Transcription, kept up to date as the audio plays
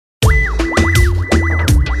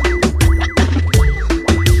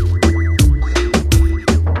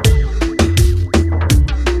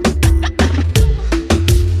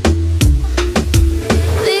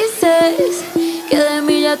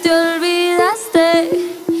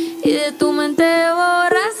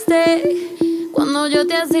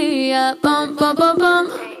piensa, pam, pam, pam, pam,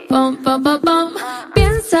 pam, pam, pam, pam.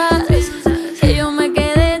 Piensa que yo me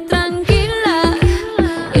quedé tranquila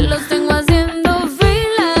y los tengo haciendo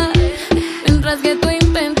fila, mientras que tú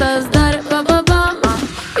intentas dar pam, pam, pam.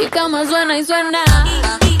 Mi cama suena y suena.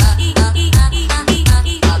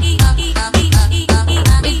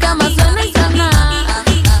 Mi cama suena y suena.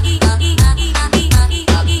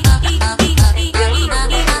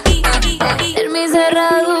 En mi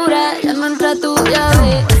cerradura ya no entra tu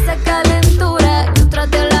llave. Esa calentura yo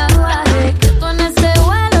traté la bajé. Que tú en este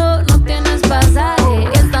vuelo no tienes pasaje.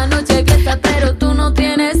 Esta noche fiesta pero tú no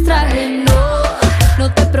tienes traje. No,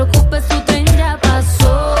 no te preocupes, tu tren ya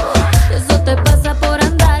pasó. Eso te pasa por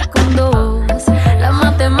andar con dos. La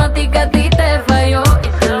matemática a ti te falló y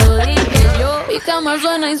te lo dije yo. Mi cama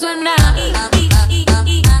suena y suena.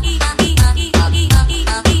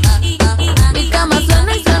 Mi cama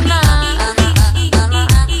suena y suena.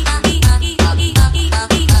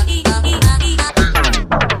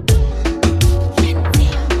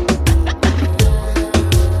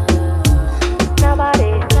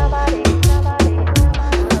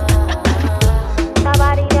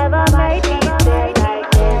 Nobody ever made me feel like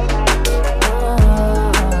this.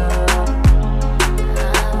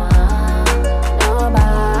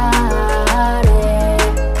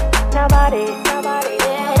 Nobody.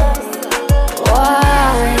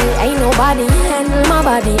 Why ain't nobody handle my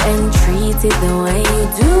body and treat it the way you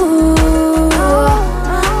do?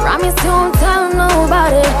 Promise you won't tell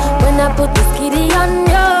nobody when I put this kitty on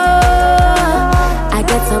you. I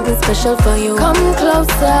got something special for you. Come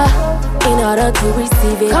closer in order to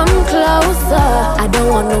receive it. Come closer. I don't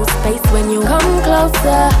want no space when you come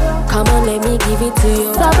closer. Come on, let me give it to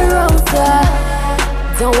you. Sabarosa.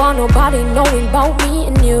 Don't want nobody knowing about me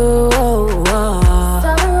and you.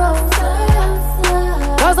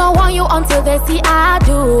 Girls don't want you until they see I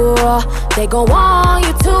do. They gon' want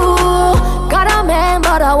you too. Got a man,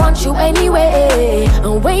 but I want you anyway.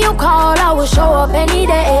 And when you call, I will show up any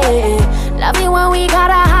day. Love it when we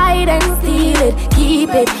gotta hide and steal it.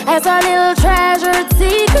 Keep it as a little treasured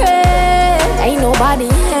secret. Ain't nobody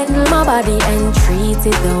handle my body and treat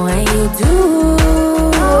it the way you do.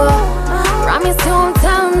 Promise you won't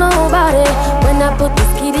tell nobody when I put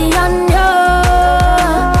this kitty on you.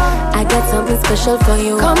 I got something special for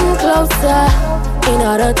you. Come closer in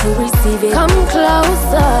order to receive it. Come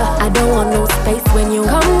closer. I don't want no space when you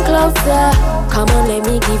come closer. Come on, let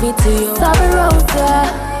me give it to you. Sabarosa.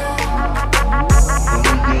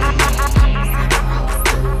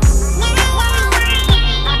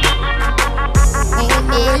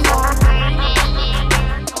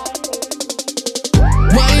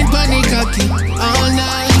 Wine panic cocky all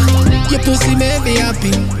night. Your pussy make me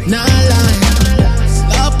happy, nah lie.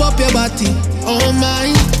 Slap up your body, oh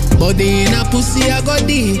my. Body in a pussy I go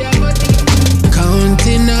deep.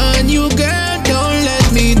 Counting on you, girl, don't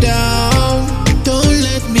let me down. Don't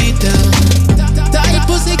let me down. Tight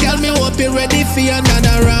pussy, girl, me hope you ready for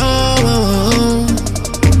another round.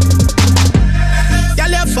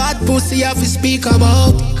 Girl, your fat pussy have to speak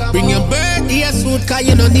about. Bring your birthday suit, cause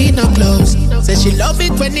you don't need no gloves. Say she love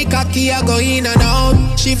it when the cocky a go in and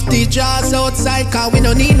out. Shift the jaws outside, cause we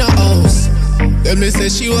don't need no house. Then me say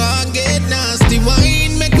she want get nasty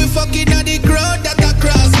wine. Make we fucking at the crowd that a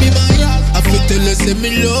cross me mind. I feel tell her say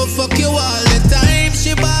me love fuck you all the time.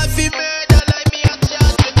 She bad fi murder like me a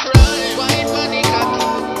chance to crime. Wine for the cocky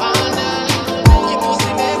all night. Your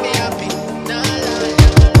pussy make me happy, nah lie.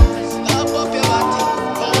 Slap up your body,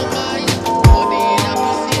 oh my. Body in a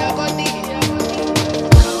pussy I go deep.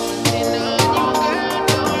 Counting on you, girl,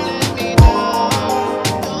 don't let me down.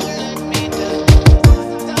 Don't let me down.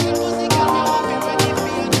 Tight pussy, girl, me hope you ready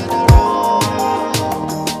for another round.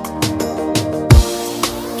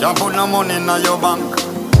 Can't put no money in your bank.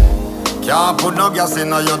 Can't put no gas in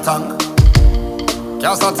your tank.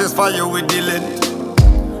 Can't satisfy you with the length.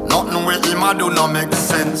 Nothing with him I do no make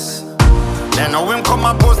sense. Then know him come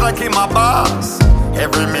and pose like him a boss.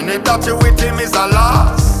 Every minute that you with him is a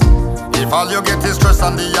loss. If all you get is stress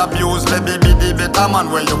and the abuse, let me be the better man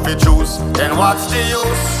where you fi choose. Then what's the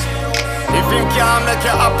use? If him can't make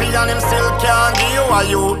you happy and him still can't give you a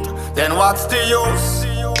youth, then what's the use?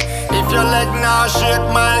 If your leg now shake,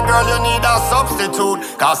 my girl, you need a substitute.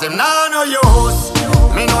 Cause him now no use.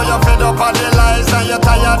 Me know you're fed up of the lies and you're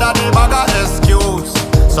tired of the bag of excuse.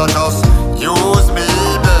 So just use me,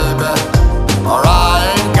 baby, or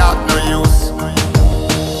I ain't got no use.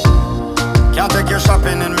 Can't take you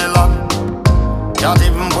shopping in Milan. Can't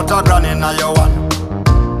even put a grand in your one.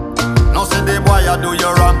 No say the boy you do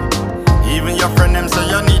you wrong. Even your friend them say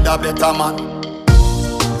you need a better man.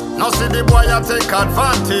 No see the boy you take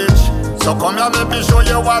advantage. So come here, let me show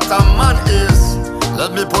you what a man is.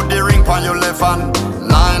 Let me put the ring on your left hand.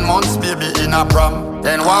 9 months, baby, in a prom.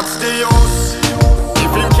 Then what's the use?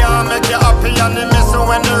 If you can't make you happy and you miss it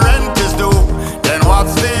when the rent is due, then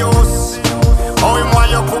what's the use? Oh, him want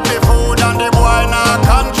you cook the food and the boy not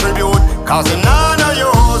contribute, cause it not no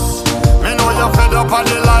use. Me know you're fed up of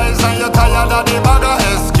the lies and you're tired of the bag of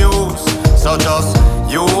excuse. So just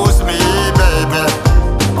use me, baby,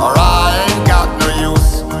 or I ain't got no use.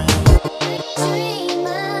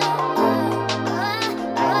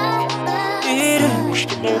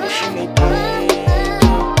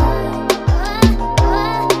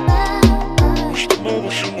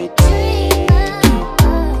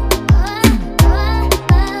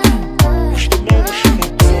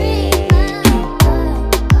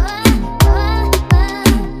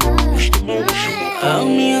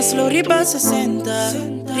 Lo riba 60,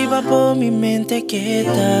 riba por mi mente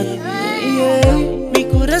quieta. Yeah. Mi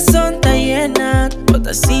corazón está llena,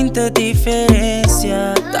 bota siente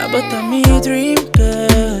diferencia. Ta bota mi dream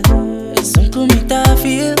girl, es un comita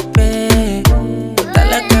feel bad. Bota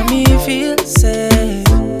la que mi feel safe,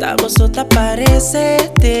 ta vosota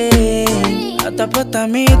parece te. Ta bota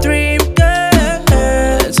mi dream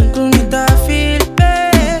girl, es un comita feel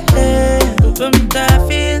bad. Un comita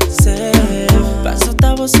feel safe. Paso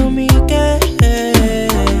tabo so mi que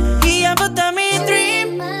y ya bota mi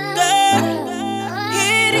dream girl.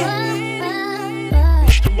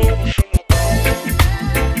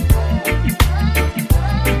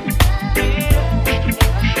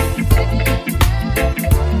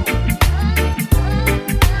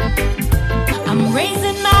 I'm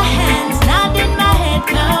raising my hands, nodding my head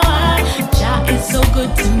now. Jah is so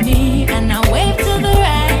good to me, and I wave to the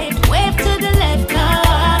right, wave to the left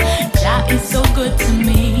now. Jah is so good to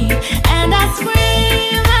me, and I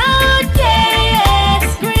scream out, yeah,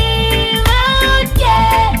 scream out,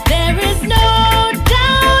 yeah. There is no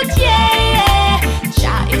doubt, yeah.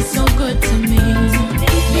 Jah is so good to me.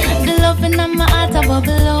 The loving on my heart I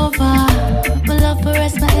bubble over. My love for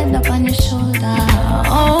rest my head up on your shoulder.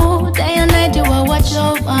 Oh, day and night you will watch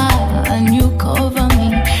over, and you cover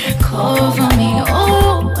me, cover me.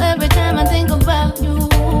 Oh, every time I think about you,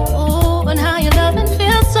 oh, and how your loving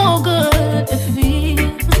feels so good. It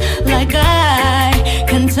feels like I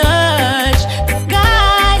can touch the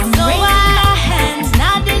sky. So I'm raising my hands,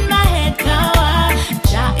 nodding my head now.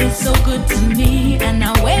 Jah is so good to me, and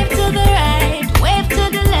I wave to the right, wave to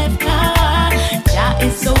the left now. Jah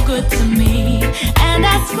is so good to me, and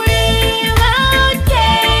I scream out,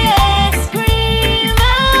 yeah, scream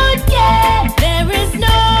out, yeah. There is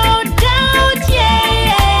no doubt,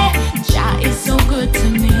 yeah, Jah is so good to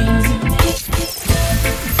me.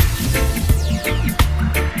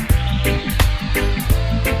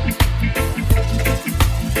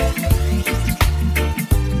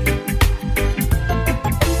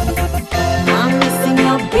 I'm missing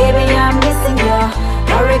you, baby, I'm missing you.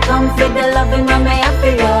 Hurry, come for the loving when me I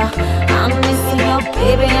feel you. I'm missing you,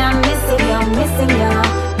 baby, I'm missing you, missing you.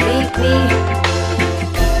 Me.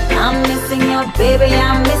 I'm missing you, baby,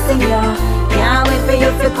 I'm missing you. Can't wait for you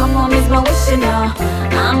to come home, is my wishing you.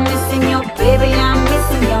 I'm missing you, baby, I'm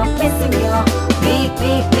missing you, missing you. Me.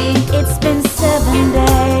 It's been 7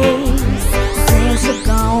 days since you're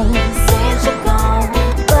gone,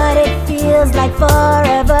 but it feels like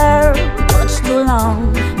forever. Much too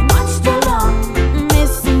long.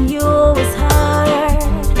 Missing you is hard.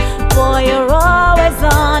 Boy, you're always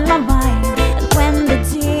on my mind. And when the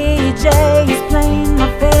DJ is playing my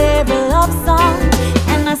favorite love song,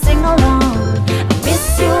 and I sing along, I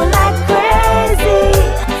miss you like crazy.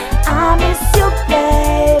 I miss you,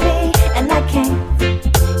 baby, and I can't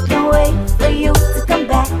wait for you to come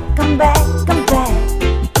back.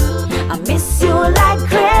 I miss you like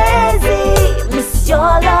crazy. Miss your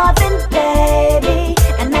loving, baby,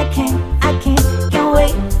 and I can't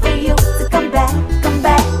wait for you to come back.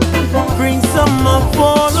 Bring some up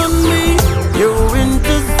all on me. Your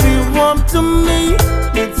winter's feel warm to me.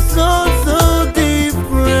 It's so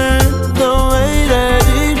different the way that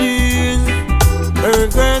it is. Her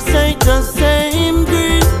grass ain't the same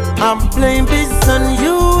green. I'm playing this on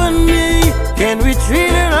you and me. Can we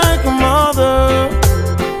treat her like a mother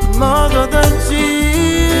that she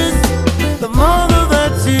is, the mother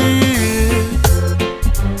that she is?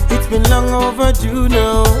 It's been long overdue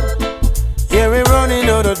now. Yeah, we're running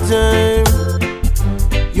out of time.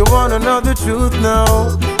 You wanna know the truth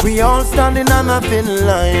now? We all standing on a thin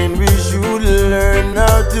line. We should learn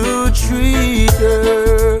how to treat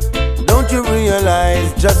her. Don't you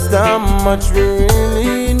realize just how much we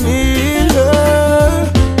really need her?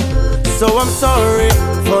 So I'm sorry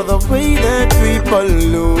for the way that we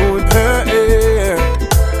pollute her air.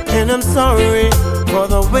 And And I'm sorry for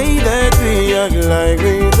the way that we act like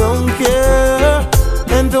we don't care.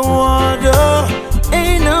 And the water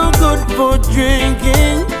ain't no good for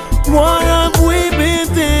drinking. What have we been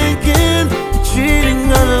thinking?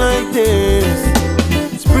 Cheating on like this.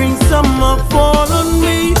 Spring, summer, fall on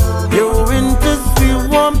me. Your winters feel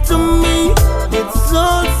warm to me. It's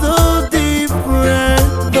all so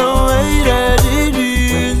different the way that it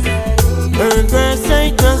is. Her grass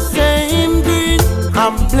ain't the same green.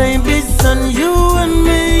 I'm blaming this on you and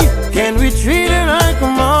me. Can we treat her like a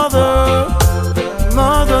mother?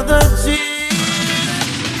 Mother that she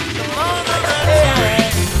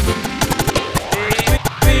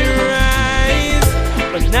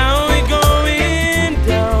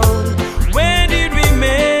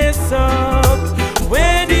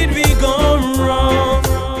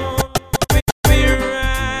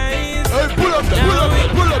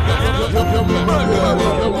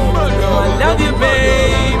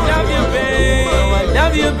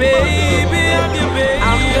baby, I'm your baby.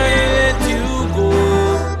 I'm gonna let you go.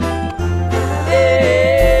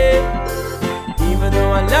 Hey. Even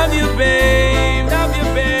though I love you, babe, love you,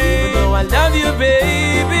 babe. Even though I love you,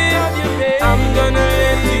 baby, love you, babe. I'm gonna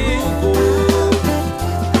let you go.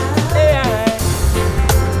 Hey.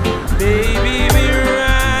 Baby, we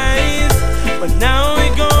rise, but now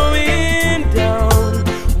we're going down.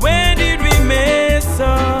 Where did we mess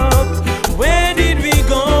up? Where did we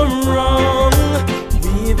go wrong?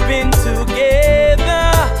 We've been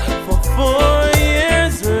together for 4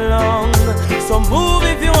 years long. So move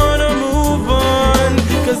if you wanna move on.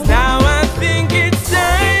 Cause now I think it's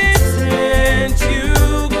time to let you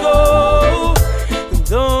go.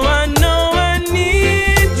 Though I know I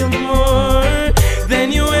need you more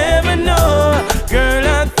than you ever know. Girl,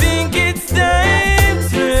 I think it's time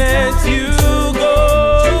to let you go.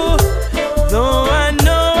 Though I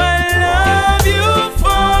know I love you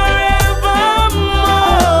forevermore.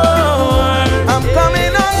 I'm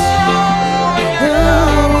coming on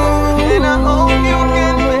strong, and I hope you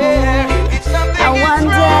can bear. It's something I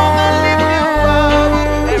wonder.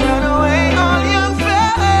 and run away all your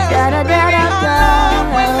fears. Da da da da da.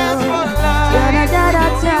 Da da da da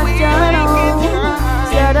da da.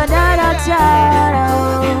 Da da da da da.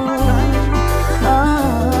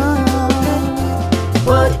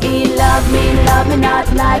 Would he love me not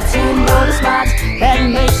like to know the spots that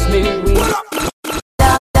makes me weak?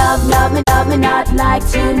 Love me not like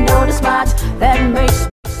to know the spots that makes me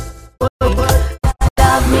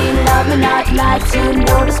Love me not like to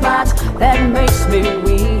know the spots that makes me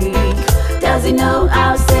weak. Does he know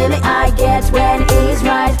how silly I get when he's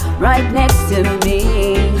right next to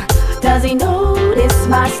me? Does he notice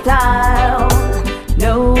my style?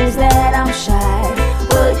 Knows that I'm shy.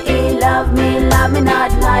 Would he love me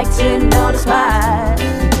not like to know the spots?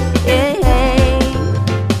 Yeah.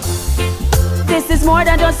 This is more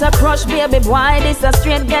than just a crush, baby boy. This a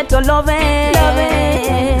straight ghetto loving.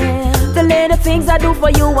 The little things I do for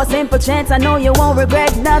you, a simple chance. I know you won't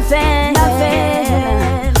regret nothing.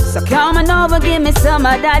 So come on over, give me some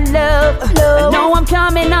of that love. I know I'm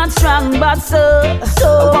coming on strong, but so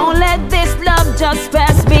I won't let this love just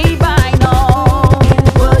pass me by. No.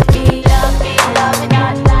 Would he love me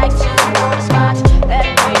not like to know the spots that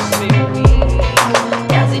makes me weak?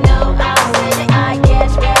 Does he know how silly I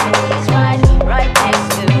get when he's right next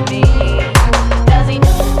to me? Does he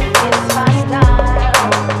know it's my style?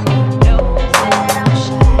 Knows that I'm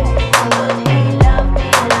shy. Would he love me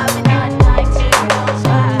not like to know the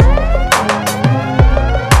spots?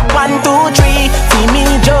 1, 2, 3, see me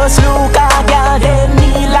just look a girl, then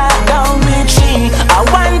me lock down with she.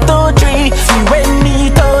 1, 2, 3, see when me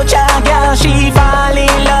touch a girl, she fall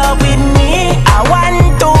in love with me.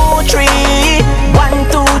 1, 2, 3, 1,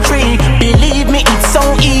 2, 3, believe me it's so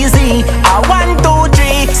easy. 1, 2,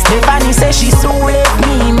 3, Stephanie says she so left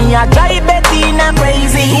me. Me a drive Bettina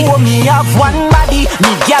crazy. Oh, me have one body,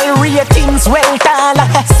 me girl ratings well tall.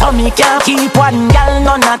 So me can't keep one girl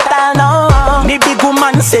none at all. No. Me big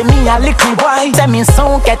woman say me a little boy. Say me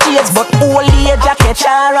so catch age, but old age a catch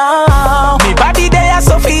her. Me body there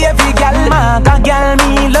so for every girl. Man, a girl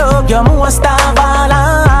me love you most of all.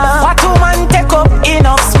 What woman take up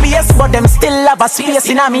enough space, but them still have a space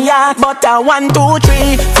in a me heart. But 1, 2,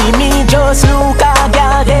 3, see me just look a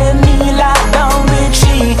girl, then me lock down with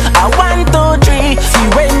she. 1, 2, 3, see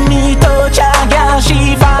when me touch a girl,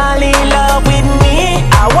 she fall in love with me.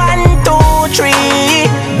 1, 2, 3,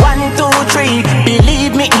 1, 2, 3,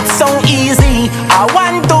 believe me it's so easy.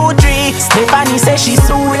 1, 2, 3, Stephanie says she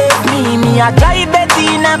so left me. Me a drive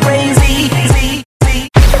Bettina crazy.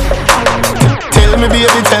 Tell me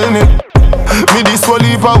baby, tell me. Me this will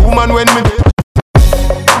leave a woman when me.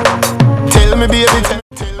 Tell me baby,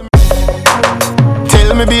 tell me.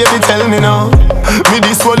 me now. Me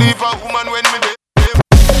this will leave a woman when me dead.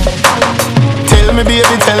 Tell me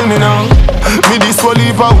baby, tell me now. Me this will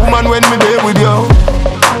leave a woman when me there with you.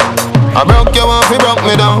 I broke you off, you broke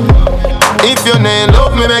me down. If you ain't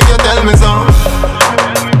love me, make you tell me so.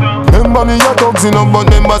 Remember me a toxin up,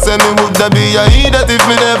 but remember say me woulda be a idiot if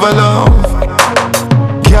me never love.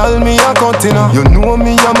 Girl, me a continue. You know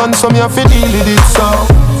me a man, so me a fi deal with it so.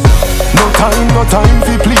 No time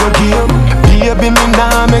fi play a game. Baby, me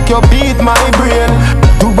nah make you beat my brain.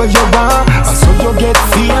 Do what you want, so you get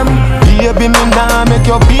fame. Baby, me nah make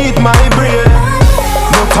you beat my brain.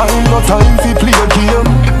 No time fi play a game.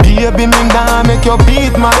 Baby, me nah make you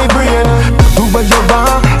beat my brain. Do what you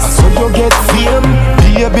want, so you get fame.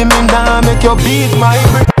 Baby, me nah make you beat my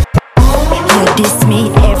brain. You diss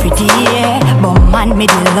me every day, but man, me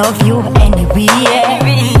do love you anyway.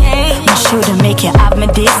 Me shouldn't make you have me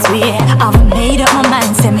this way. I've made up my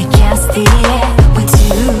mind, say me can't stay with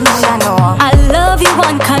you. I love you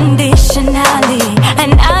unconditionally,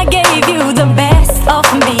 and I gave you the best of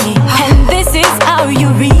me. And this is how you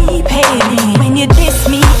repay me when you diss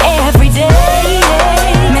me every day.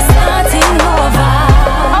 Me starting over,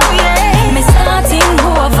 me starting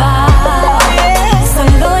over. So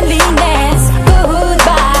loneliness,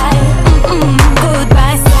 goodbye,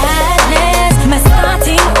 goodbye sadness. Me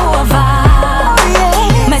starting over,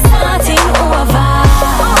 me starting over.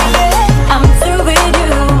 I'm through with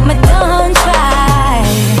you, me don't try.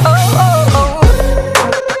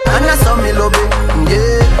 And I saw me love it,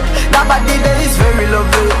 yeah. That body there is very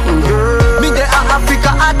lovely, yeah. Me there at Africa,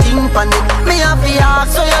 I think on it. Me happy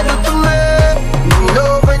ask, so you do to me.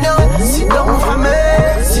 Love when you sit down for me,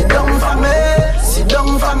 sit down for me, sit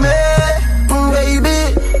down for me. Baby,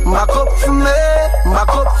 back up for me,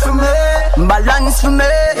 back up for me, balance for me.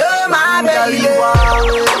 You're my baby.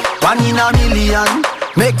 One in a million.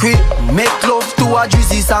 Make love to a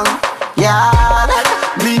juicy song. Yeah,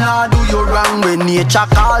 me nah do you wrong. When nature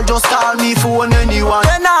call, just call me phone anyone.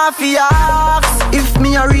 Then I feel ask if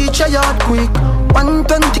me a reach a yard quick.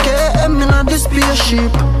 120 km in a this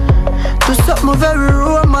spaceship. To something very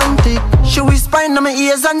romantic. She whisper in my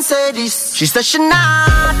ears and say this. She said she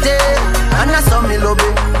naughty, and I saw me love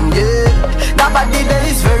it, yeah. That body there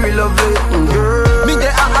is very lovely, girl. Me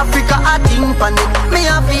there at Africa, I think on it. Me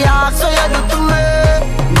happy ask, so you do to me.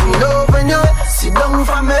 Love when you sit down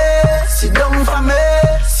for me, sit down for me,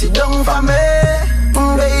 sit down for me.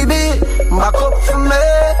 Baby, back up for me,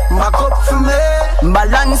 back up for me,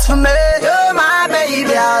 balance for me. You're my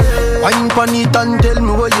baby. Wine pon it and tell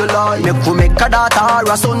me what you like. Make a daughter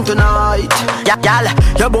or a son tonight. Yeah, gal,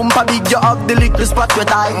 your bumper big, you have the little spot with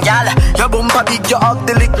time. Gal, your bumper big, you have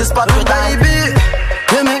the little spot with time. Baby,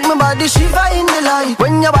 you make my body shiver in the light.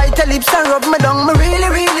 When you bite your lips and rub me down, me really,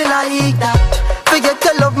 really like that. Forget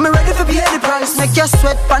to love me, ready for pay the price. Make you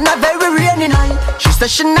sweat on a very rainy night. She said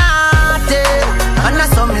she naughty, and I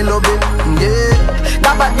saw me love it, yeah.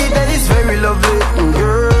 That body there is very lovely,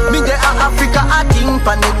 girl. Me there at Africa, I think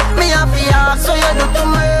on it. Me happy ask, so you do to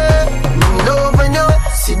me. Love when you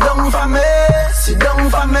sit down for me, sit down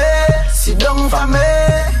for me, sit down for me.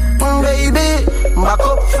 Baby, back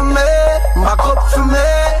up for me, back up for me,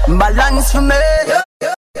 balance for me.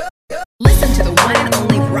 Listen to the one and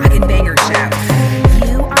only Rockin' Banger Show.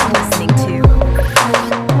 You are listening to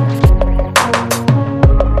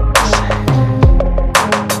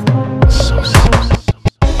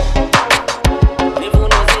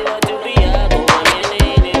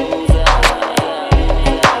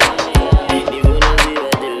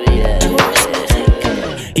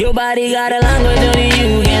Your body got a language only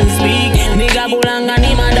you can speak. Nigga pulanga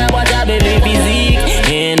ni manda wacha baby physique.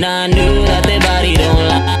 And I knew that the body don't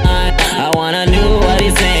lie. I wanna know what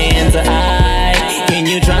it's saying to I. Can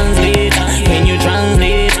you translate? Can you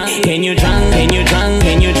translate? Can you translate? Can you translate?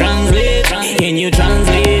 Can you translate? Can you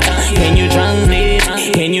translate? Can you translate?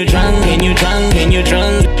 Can you translate? Can you translate? Can you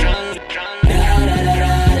translate?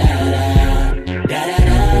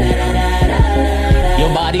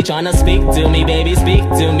 Your body tryna speak to me, baby, speak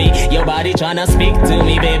to me. Your body tryna speak to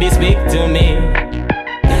me, baby, speak to me.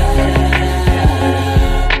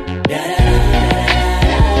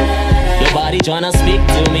 Your body tryna speak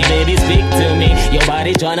to me, baby, speak to me. Your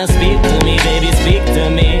body tryna speak to me, baby, speak to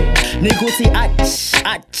me. Nikuti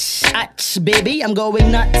baby, I'm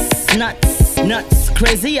going nuts, nuts, nuts.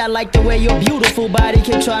 Crazy, I like the way your beautiful body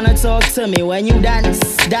keep tryna talk to me when you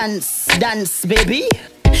dance, dance, dance, baby.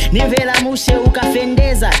 Nimvela mushe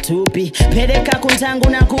ukafendeza tupi. Peleka kuntangu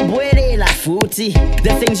na kubwelela futi.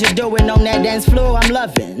 The things you're doing on that dance floor, I'm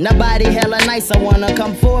loving. Nobody hella nice, I wanna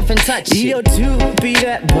come forth and touch it. Yo, tupi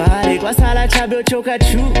that body. Kwa sala chabio choka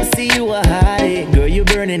true, see you a hottie. Girl, you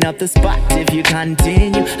burning up the spot if you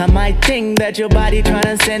continue. I might think that your body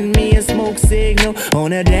tryna send me a smoke signal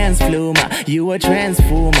on a dance floor, ma. You a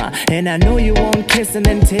transformer, and I know you won't kiss and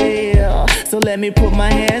then tell. So let me put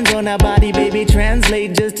my hands on her body, baby,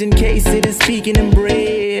 translate just in case it is speaking in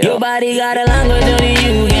braille. Your body got a language only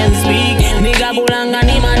you can speak. Nigga pulanga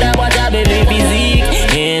ni manda kwa baby physique.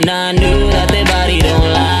 And I knew that the body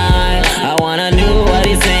don't lie. I wanna know what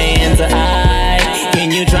he's saying to I.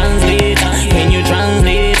 Can you translate? Can you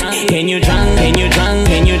translate? Can you translate? Can you translate?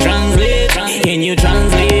 Can you translate? Can you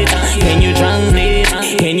translate? Can you translate?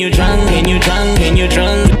 Can you translate? Can you translate? Can you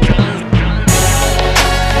translate?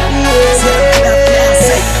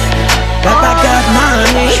 Papa got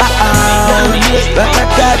money, Papa got money, Papa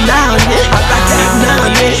got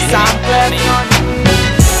money.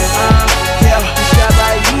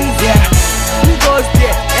 Yeah, who goes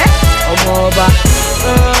there? I'm over.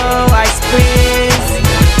 Ice Prince,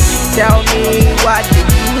 tell me what you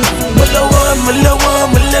do. Malawo,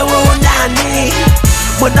 nani.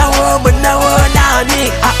 Malawo, nani.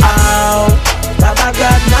 Papa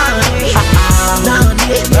got money, nani.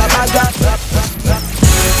 Papa got.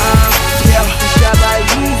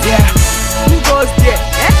 Yeah, who goes there?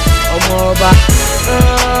 I'm over.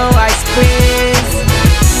 Ice Prince,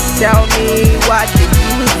 tell me what you do.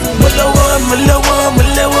 Malawo,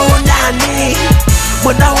 nani.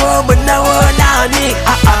 Malawo, nani.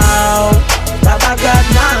 Baba got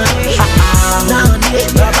nani. Nani.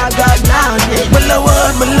 Baba got nani. Malawo,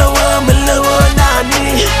 nani.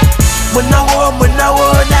 Malawo,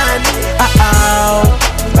 nani.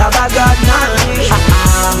 Baba got nani.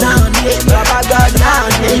 Baba got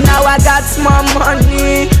nani. Now I got small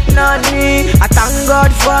money, nani. I thank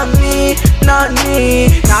God for me, nani.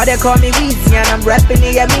 Now they call me Weezy and I'm rapping the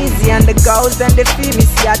Easy. And the girls and they feel me,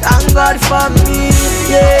 see I thank God for me,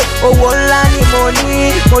 yeah. Oh, Olani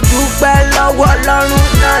money, mo dúpẹ́ lọ́wọ́ Ọlọ́run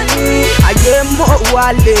nani. Ayé mo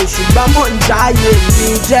wálé, ṣùgbọ́n mo ń jáyé mi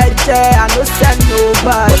jẹ́jẹ́, I no send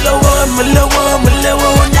nobody. Malawo,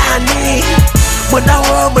 nani.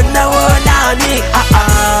 Malawo, nani.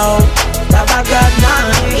 Baba got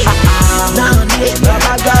nani. Nani.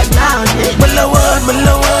 Baba got nani. Malawo,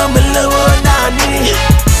 nani.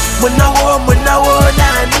 Malawo,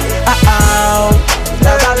 nani.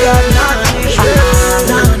 Baba got nani.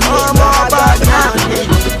 Nani. Baba got nani.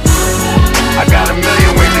 I got a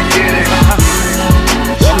million ways to get it.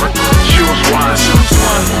 Choose one.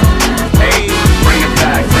 Hey, bring it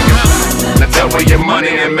back. Now double your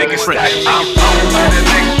money and make it stack. I'm on to the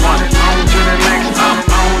next one. On to the next. I'm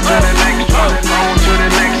on to the next one. On to the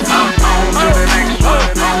next. I'm on to the next one.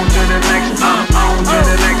 On to the next. I'm on to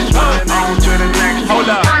the next one. On to the next. Hold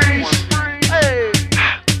up.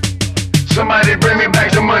 Somebody bring me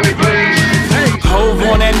back the money, please. Hove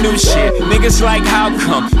on that new shit. Niggas like how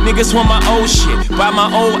come? Niggas want my old shit. Buy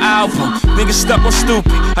my old album. Niggas stuck on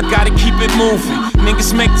stupid. I gotta keep it moving.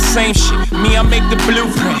 Niggas make the same shit. Me, I make the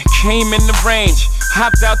blueprint. Came in the range.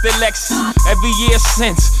 Hopped out the Lexus. Every year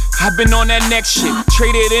since. I've been on that next shit.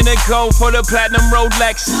 Traded in a gold for the platinum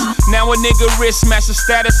Rolexes. Now a nigga wrist match the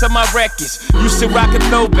status of my records. Used to rock a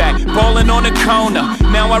throwback, ballin' on the corner.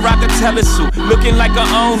 Now I rock a telesuit, looking like a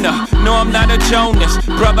owner. No, I'm not a Jonas,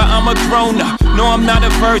 brother, I'm a grown-up. No, I'm not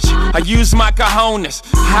a virgin, I use my cojones.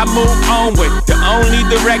 I move onward, the only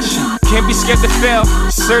direction. Can't be scared to fail,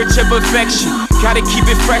 search of perfection. Gotta keep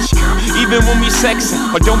it fresh, girl, even when we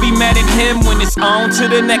sexin'. Or don't be mad at him when it's on to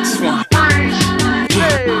the next one.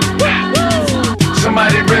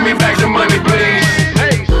 Somebody bring me back the money, please.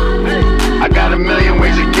 I got a million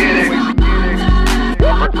ways to get it.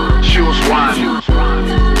 Choose one.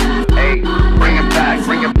 Hey, bring it back.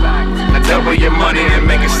 Now double your money and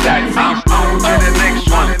make it stack. I'm on to the next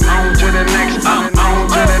one. On to the next. I'm on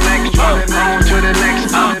to the next one. On to the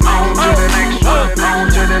next. I'm on to the next one. On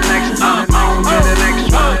to the next. I'm on to the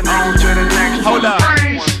next one. On to the next. Hold up.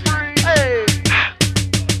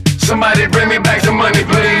 Somebody bring me back the money,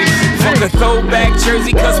 please. Fuck a throwback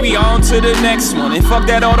jersey, cause we on to the next one. And fuck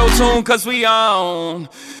that auto-tune, cause we on.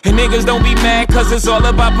 And niggas don't be mad, cause it's all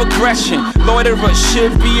about progression. Loiterers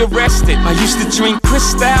should be arrested. I used to drink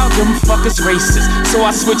Cristal, them fuckers racist. So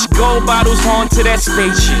I switched gold bottles on to that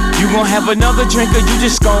spaceship. You gon' have another drink or you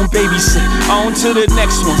just gon' babysit. On to the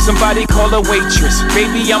next one, somebody call a waitress.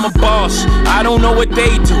 Baby, I'm a boss, I don't know what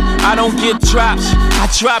they do. I don't get drops, I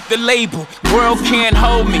drop the label. World can't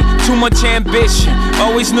hold me, too much ambition.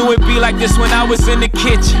 Always knew it'd be like this when I was in the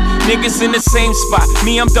kitchen, niggas in the same spot.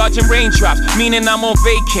 Me, I'm dodging raindrops, meaning I'm on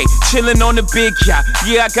vacay, chilling on the big yacht.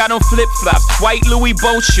 Yeah, I got on flip-flops, white Louis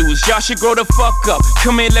Vuitton shoes. Y'all should grow the fuck up.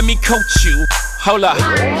 Come here, let me coach you. Hold up.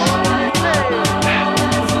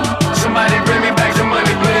 Somebody bring me back the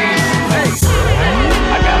money, please.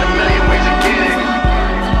 I got a million ways to get it.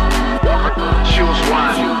 Choose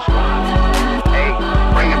one. Hey,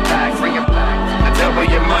 bring it back, bring it back. Now double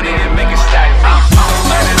your money and make it stack. I'm on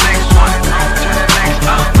to the next one. On to the next.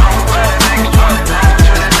 I'm on to the next one. On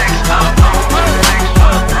to the next. I'm on to the next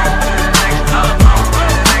one. On to the next. I'm on to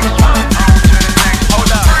the next one. On to the next.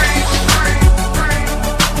 Hold up.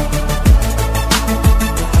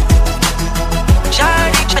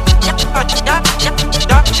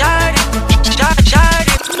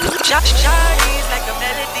 Shawty's like a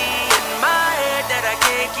melody in my head that I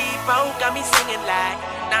can't keep out. Got me singing like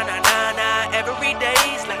na na na na every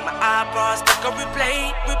day's like my iPod stuck on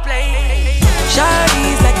replay.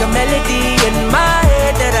 Shawty's like a melody in my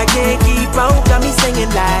head that I can't keep out. Got me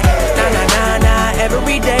singing like na na na na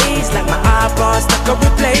every day's like my iPod stuck on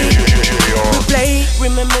replay.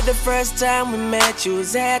 Remember the first time we met, you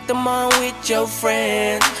was at the mall with your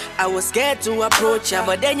friend. I was scared to approach ya,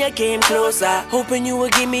 but then you came closer, hoping you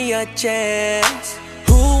would give me a chance.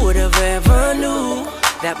 Who would have ever knew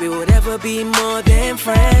that we would ever be more than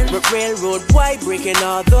friends? But railroad white breaking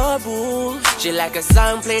all the rules. She like a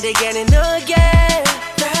song played again and again.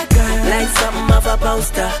 That girl, like something off a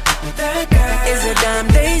poster. That girl is a dime,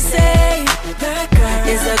 they say. That girl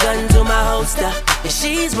is a gun to my holster. And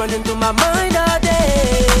she's running through my mind all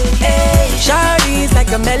day. Hey, Shawty's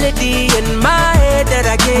like a melody in my head that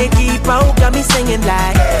I can't keep out. Got me singing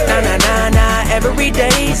like na na na na every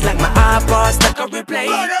day's like my iPod stuck on replay.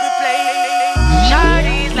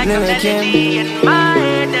 Shawty's like a melody in my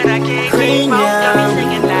head that I can't keep out. Got me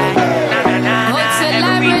singing like na na na na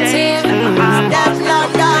every day's like my iPod stuck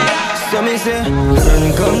on replay. So me say,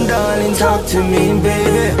 son, come darling, talk to me,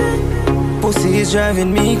 baby. Pussy is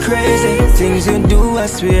driving me crazy. Things you do, I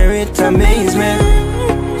swear it amaze me.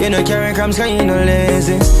 You know carry crumbs cause you no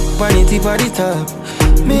lazy. Party tip at the top.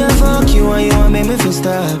 Me a fuck you and you want make me feel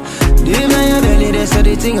stop. Deep in your belly, that's how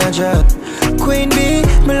the thing I drop. Queen bee,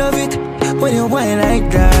 me love it when you whine like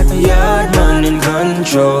that. Yard man in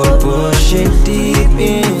control, push it deep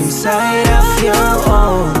inside of your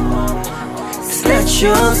own. Snatch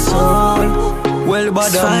your soul. Well,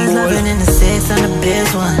 but I'm loving in the sex and the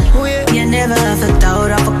best one. You never have to doubt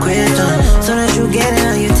off a question. Soon as you get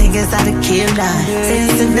it, you think it's how to kill that. Say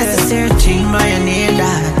it's a necessary thing, but you need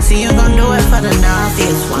that. See, you gon' do it for the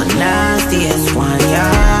nastiest one,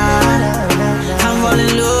 yeah. I'm all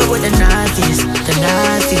in love with the nastiest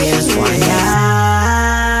one,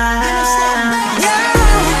 yeah.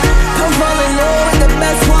 I'm falling in love with the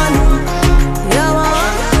best one. Yeah,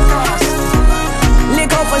 man.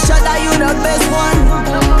 Lick off a shot that you the best one.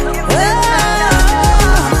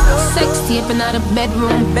 Sex taping out of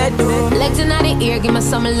bedroom. Legs in the ear, give me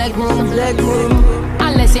some leg room.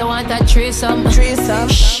 Unless you want a threesome.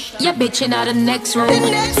 Shh, you bitching out the next room.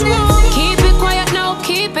 Keep it quiet now,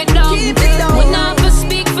 keep it down. When I ever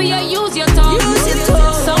speak for you, use your tongue.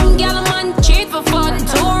 Some gal man cheat for fun.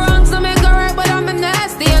 Two wrongs to make a right, but I'm the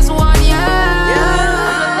nastiest one,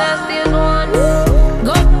 yeah. I'm the nastiest one.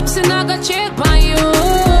 Go pussy, I go check on you.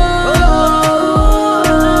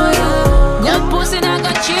 Go pussy, I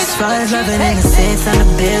go check. As far as loving in the sex, I'm the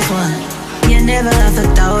best one. You never have to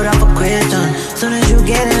doubt off a question. Soon as you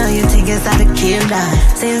get it, you think it's how to kill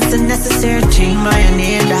that. Say it's a necessary thing, but you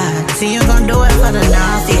need that. See, you gon' do it for the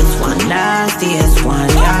nastiest one, yeah.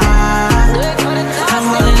 I'm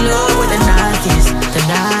all in love with the nastiest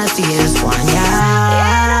one, yeah.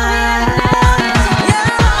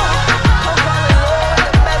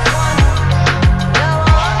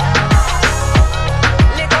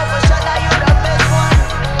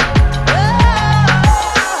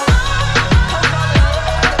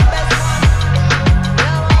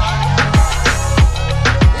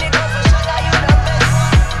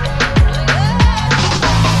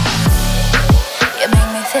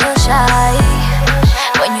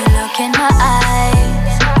 When you look in my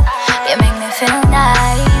eyes, you make me feel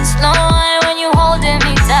nice. No, when you holding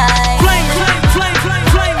me tight. Flame, flame, flame, flame,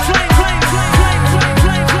 flame, flame, flame, flame,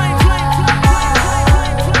 flame, flame, flame,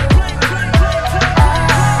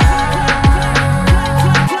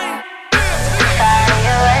 flame,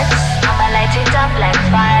 Fireworks, I'ma light it up like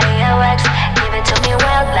fireworks. Give it to me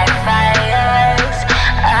well like fireworks.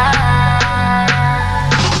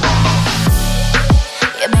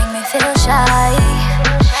 You make me feel shy.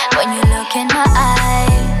 When you look in my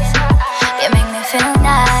eyes, you make me feel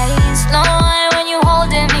nice. No, when you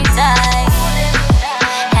holding me tight.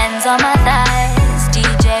 Hands on my thighs,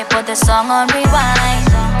 the song on rewind.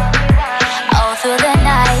 All through the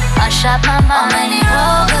night, mash up my mind. I'm in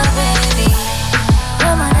roller, baby.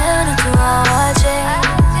 You're my nana to our watching.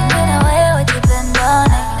 Been away with you, been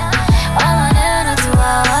burning. I'm my nana to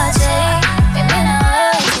our watching. Been away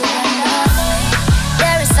with you, been burning.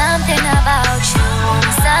 There is something about you,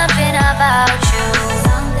 something about you.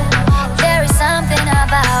 There is something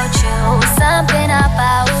about you, something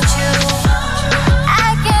about you.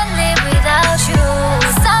 I can't live without you.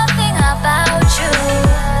 Something about you.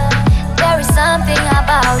 There is something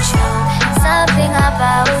about you, something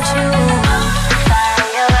about you.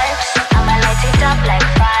 Fireworks, I'ma light it up like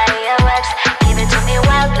fireworks. Give it to me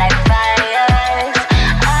wild like fireworks.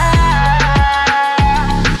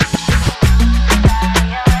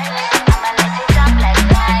 I'ma light it up like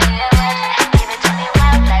fireworks. Give it to me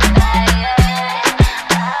wild like fireworks.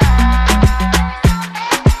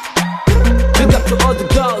 Big up to all the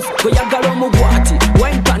girls, go yagalo mubwati.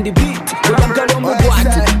 Wine on the beat, go yagalo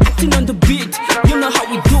mubwati. Acting on the beat, you know how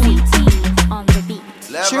we do it.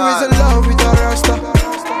 She was in love with a rasta.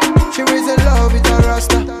 She was in love with a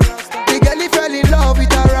rasta. The girl fell in love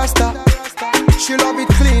with a rasta. She love it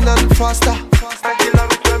clean and faster.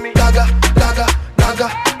 Daga, daga, daga,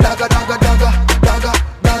 daga, daga, daga, daga,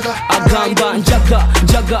 daga. Agamba njaga,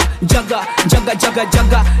 njaga, njaga, njaga, njaga,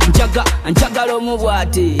 njaga, njaga, njaga lo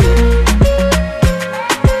mubwati.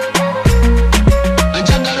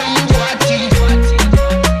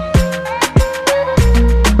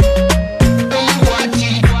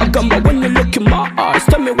 Agamba, when you look in my eyes,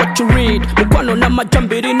 tell me what you read. Mukwano na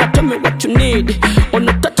majambiri na tell me what you need.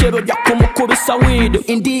 Ono tachero yako mukubisa weed.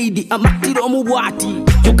 Indeed, amatiro mubwati.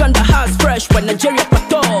 Uganda has fresh when Nigeria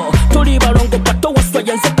pato. Tuli barongo pato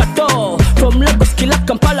waswayenze kato. From Lagos kila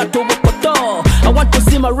Kampala to Wokoto. I want to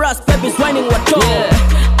see my rust babies whining wato.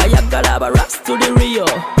 Yeah. Ayagala ba rust to the Rio.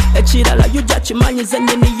 Echirala you jachi manyi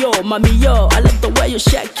zenye ni yo. Mami yo, I love the way you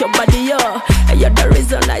shake your body yo. And you're the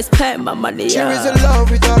reason I spend my money yo. She was in love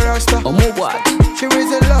with a rasta. She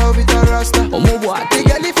was in love with a rasta. The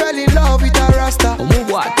girl fell in love with a rasta.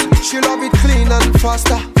 She love it clean and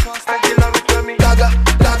faster. Daga,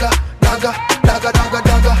 daga, daga, daga, daga,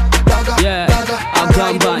 daga, daga. Yeah,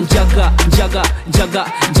 agamba njaga, njaga, njaga,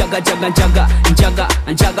 njaga, njaga, njaga, njaga,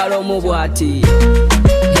 njaga lo mubwati.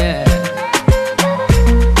 Yeah.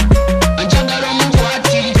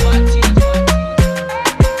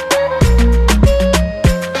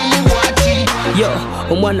 Yo,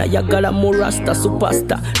 omwana yagala mu rasta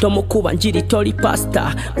superstar. Tomukuba njiri toli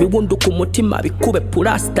pasta. Biwundu ku mutima bikube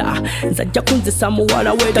pulasta. Nzajja kunzisa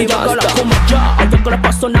muwala we divasta. Kumaja, ayagala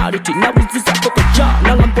personality. Nabuzisa kokoja,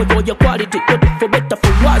 nanga mpojo ya quality. Ready for better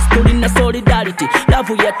for worse, tulina solidarity.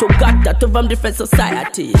 Love yetu gata, tuvam different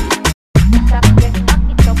society.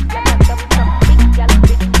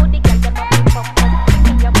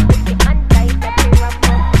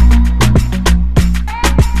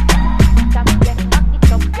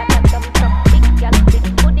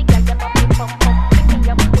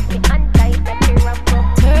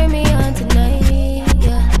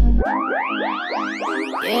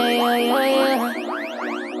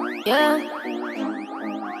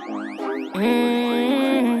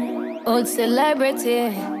 Old celebrity,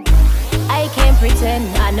 I can't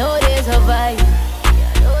pretend. I know there's a vibe.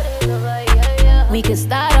 We can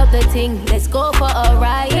start up the thing. Let's go for a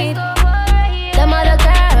ride. Them other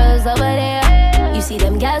girls over there, you see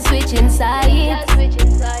them girls switching sides.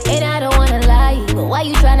 And I don't wanna lie, but why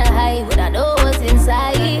you tryna hide when I know what's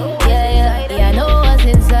inside? Yeah, I know what's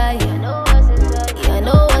inside. Yeah, I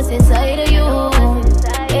know what's inside of you.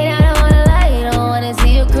 And I don't wanna lie, don't wanna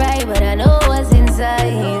see you cry, but I know what's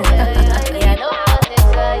inside.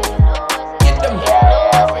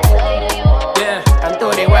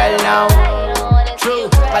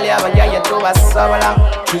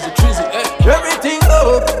 Everything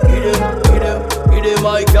up, get him,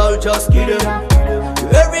 my girl, just get him.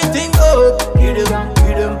 Everything up, get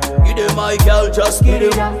him, my girl, just get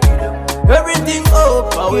him. Everything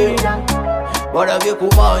up, away, but I get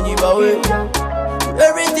kumani away.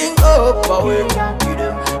 Everything up, away,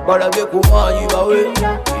 but I get kumani away.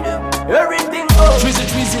 Everything up.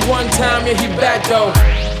 Treasy, one time, yeah, he back though.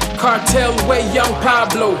 Cartel way, young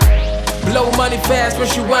Pablo. Blow money fast when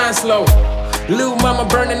she whine slow. Lil' mama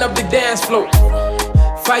burning up the dance floor.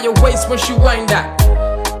 Fire waste when she wind that.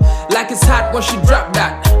 Like it's hot when she drop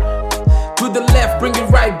that. To the left, bring it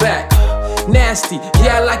right back. Nasty,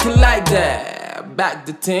 yeah, I like it like that. Back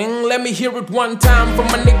the ting, let me hear it one time from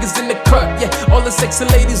my niggas in the cut. Yeah, all the sexy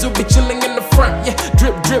ladies who be chilling in the front. Yeah,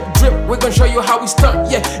 drip, drip, drip, we're gonna show you how we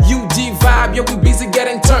stunt. Yeah, UG vibe, vibe, yeah, we busy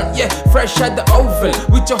getting turned. Yeah, fresh at the oven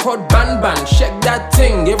with your hot band. Shake that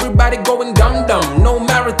thing, everybody going dum-dum. No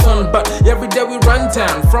marathon, but every day we run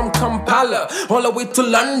town. From Kampala all the way to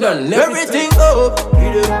London. Everything up,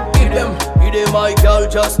 get them, my girl,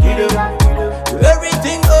 just get them.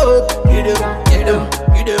 Everything up, get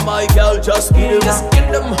them, my girl, just get them. Just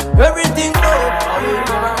get them. Everything up.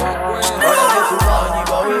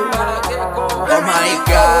 Oh my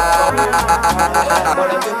God.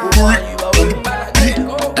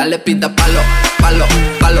 Dale pita palo, palo,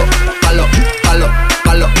 palo, palo, palo,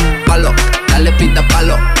 palo, palo. Dale pita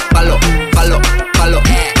palo, palo, palo, palo,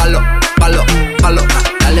 palo, palo, palo.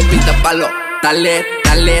 Dale pita palo, dale,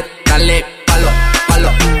 dale, dale, palo, palo,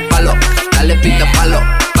 palo. Dale pita palo,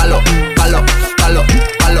 palo, palo, palo,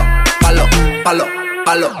 palo, palo, palo,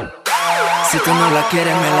 palo. Si tú no la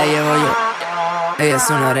quieres me la llevo yo. Ella es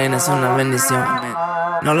una reina, es una bendición.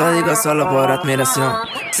 No lo digo solo por admiración.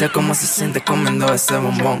 Sé cómo se siente comiendo ese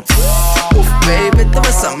bombón. Baby, te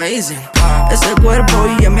ves amazing. Ese cuerpo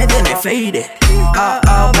ya me tiene faded.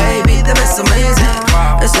 Baby, te ves amazing.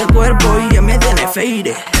 Ese cuerpo ya me tiene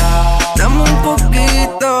faded. Dame un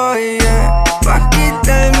poquito, yeah, pa'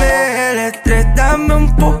 quitarme el estrés. Dame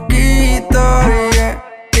un poquito, yeah,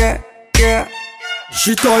 yeah, yeah.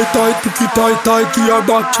 She tight, picky tight, give her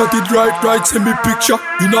back, chat it right, send me picture.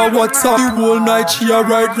 In her WhatsApp, the whole night she a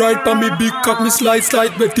right, pa me big cock, me slide,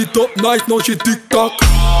 wet it up nice, now she tick-tock.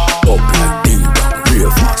 Up like ding-dong, real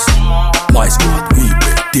fast. My squad, we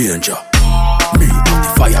play danger. Me on the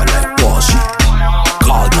fire like Washi.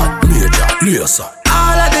 Call that major, laser.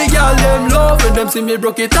 All of the girl them love when them see me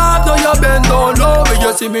broke it off. Now you bend down low. When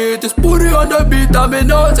you see me it is putty on the beat and me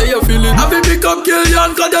know say you feel it. I feel pick up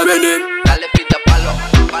Killian cause them in it. Dale pita palo,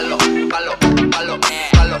 palo, palo, palo,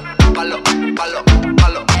 palo, palo, palo,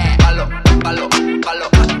 palo, palo, palo, palo.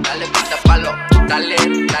 Dale pita palo, dale,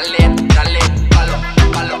 dale, dale, palo,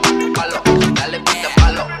 palo, palo. Dale pita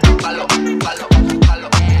palo, palo, palo, palo,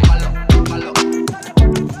 palo, palo.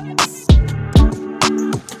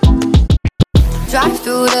 Drive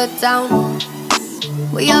through the town,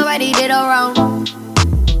 we already did a round.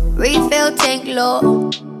 Refill tank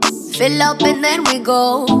low, fill up and then we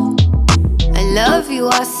go. I love you,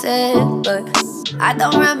 I said, but I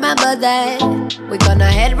don't remember that. We're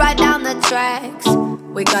gonna head right down the tracks.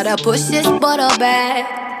 We gotta push this bottle back.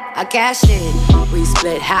 I cash in, we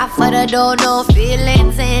split half of the dough. No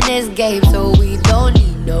feelings in this game, so we don't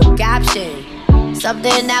need no caption.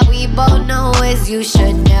 Something that we both know is you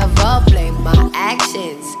should never blame my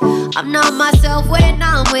actions. I'm not myself when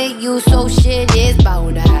I'm with you, so shit is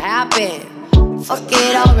bound to happen. Fuck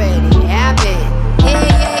it already happened.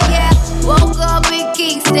 Yeah. Woke up in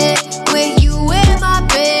Kingston with you in my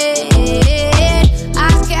bed.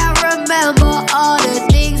 I can't remember all the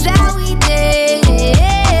things that we did.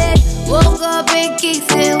 Woke up in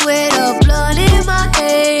Kingston with a blunt in my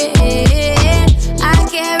head. I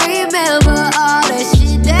can't remember all the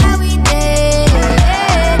shit that we did.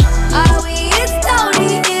 Are we in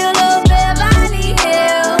Stony Hill or Beverly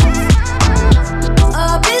Hills?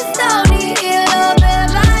 Up in Stony Hill or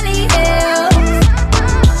Beverly Hills?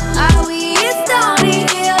 Are we in Stony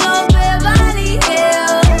Hill or Beverly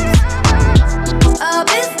Hills? Up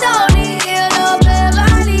in Stony Hill or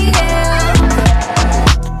Beverly Hills?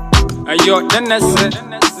 Hey yo, then that's it.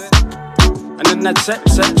 And then that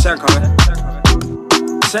check of it.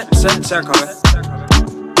 Check of it.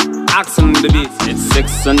 Action the beat. It's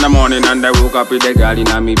 6 in the morning and I woke up with a girl in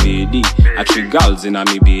a me BD. And 3 girls in a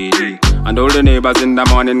me BD. And all the neighbors in the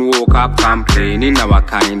morning woke up complaining. Now I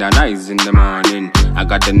kinda nice in the morning. I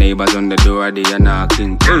got the neighbors on the door, they are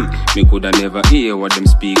knocking. Hey, me coulda never hear what them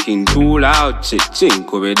speaking. Too loud, chink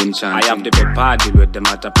with them chanting. I have the party with them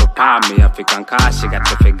at a papa. Me African car, she got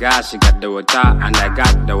the figure, she got the water, and I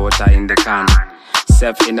got the water in the can.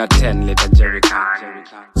 Self in a 10-liter jerrycan.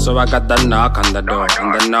 So I got the knock on the door,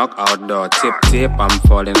 and the knock outdoor. Tip, I'm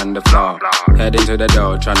falling on the floor. Heading to the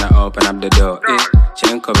door, tryna open up the door.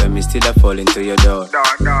 Chink over me, still I fall into your door.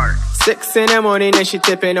 6 in the morning and she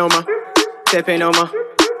tipping on my.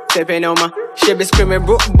 She be screaming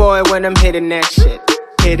root boy when I'm hitting that shit.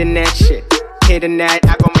 Hitting that,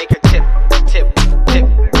 I gon' make her tip.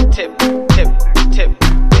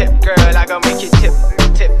 Girl, I gon' make you tip.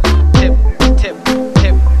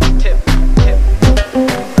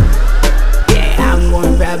 Yeah, I'm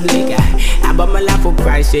going public. I bought my life for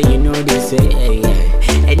price, yeah, you know this,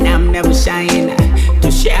 yeah. And I'm never shying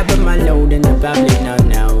to share but my load in the public,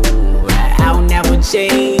 no. I'll never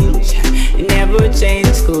change,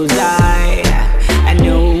 cause I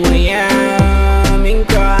know who I am in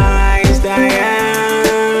Christ, I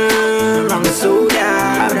am. I'm sold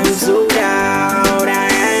out, I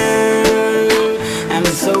am.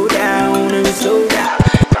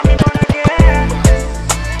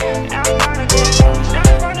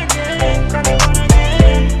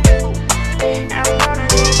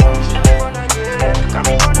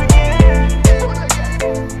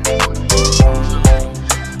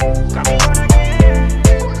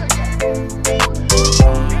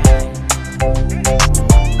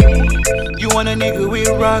 want a nigga with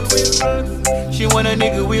rocks. She want a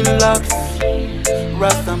nigga with locks.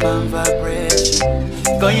 Rastaman vibration.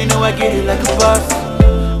 Cause you know I get it like a boss.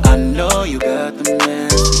 I know you got the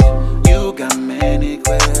message. You got many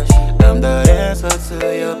questions. I'm the answer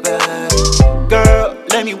to your body. Girl,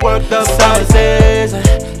 let me work the Summer says,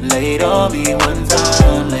 lay it on me one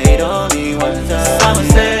time. Lay it on me one time. Summer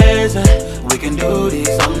says, we can do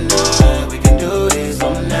this all night. We can do this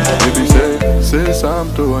all night. Baby say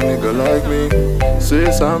something to a nigga like me.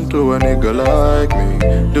 Say something to a nigga like me.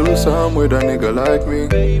 Do something with a nigga like me.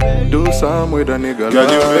 Do something with a nigga like me. Can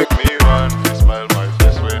you make me run? Smile my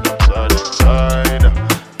face when I'm sad inside.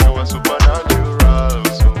 You are supernatural,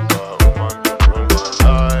 superwoman, control my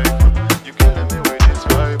life. You killing me with this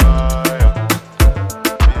vibe,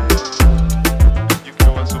 you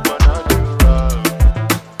are supernatural.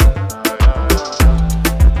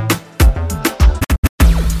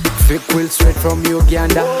 Thick will straight from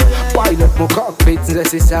Uganda. Pilot mo cockpit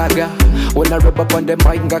nze saga. When I rub up on the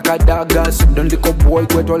mic ngaka dagas. Don't lick up boy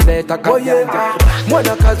kweto leta kanyanga.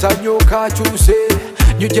 Mwana kaza nyoka chuse.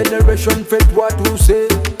 New generation fit what who say.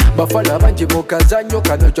 Bafala banji mokaza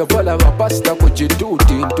nyoka no chovala bapasta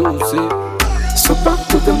kuchituti ntuse. So back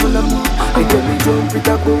to the mulamu. Ikeli jump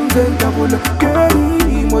itakunze ndabula.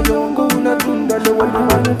 Keri mojongo unatunda le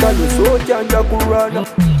wali kalu so janja kurana.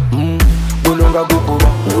 Gunonga gukuba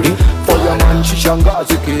uri fireman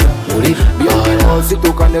shishangazi kira uri biyandi hosi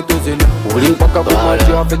tukane tuzina uri paka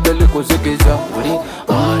kumaji afetele kuzikiza uri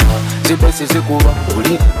zibesi zikuba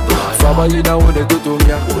uri swaba yina une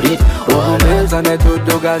tutumya uri ukumeza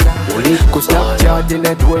netutugaza uri kusnapchat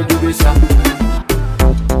netwedubisa.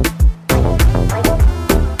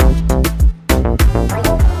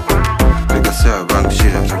 Sir, bang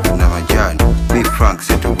shit, I'm talking to my John. Big Frank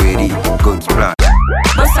set away the God's plan.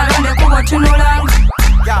 Basalonde kubo tunulanga.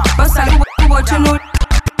 Basalonde kubo tunulanga.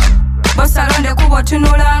 Basalonde kubo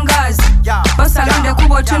tunulangazi. Basalonde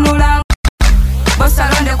kubo tunulanga.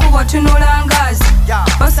 Basalonde kubo tunulangazi.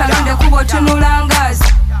 Basalonde kubo tunulangazi.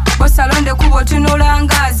 Basalonde kubo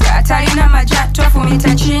tunulangazi. Atalina majato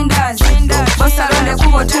fumita chindazi. Basalonde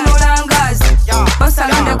kubo tunulangazi.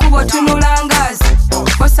 Basalonde kubo tunulangazi.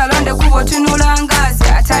 Basalonde kubo tunulangazi.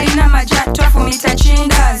 Atalina majato fumita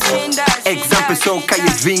chindazi. Example so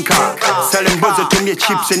kayivinka. Salembozo tumye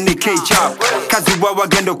chips and ketchup. Kazi wawa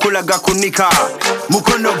gendo kulaga kunika.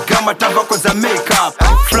 Mukono gama tabako za makeup.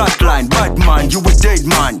 Flatline, bad man, you a dead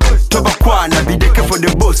man. Toba kwana bideke for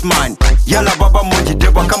the boss man. Yala baba moji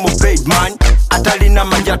dewa kamo paid man. Atalina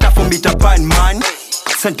manjata fumita pan man.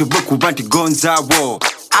 Sent boku banti gonzawo.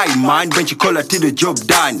 I man when she call her till the job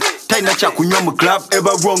done. Taina cha kunyomu club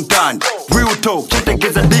ever wrong turn. Real talk,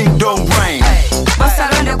 chitegeza ding dong rain.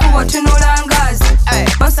 Basalonde kubo tunulangazi.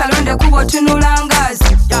 Basalonde kubo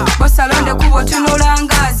tunulangazi. Basalonde kubo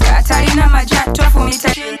tunulangazi. Atalina majato fumita.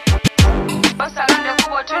 Basalonde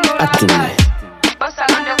kubo tunulangazi.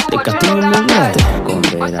 Basalonde kubo tunulangazi.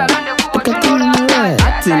 Basalonde kubo tunulangazi.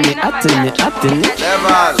 Atini.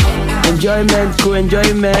 Enjoyment,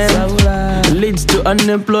 co-enjoyment leads to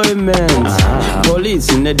unemployment. Police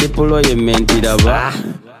in the deployment, idaba.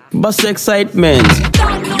 Bus excitement.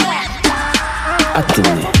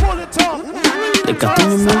 Atini.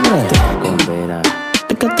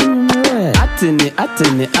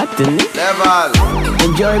 Atini.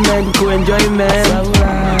 Enjoyment, co-enjoyment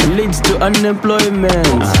leads to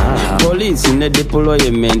unemployment. Police in the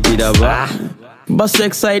deployment, idaba. Bus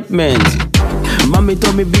excitement. Mommy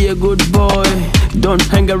told me be a good boy. Don't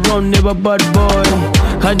hang around, never bad boy.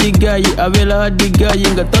 Hadi guy, avela hadi guy.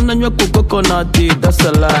 Inga tana nywa coconut, that's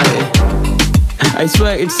a lie. I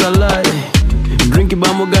swear it's a lie. Drink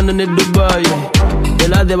bamu gana ne Dubai.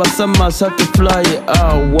 Ela de basama have to fly.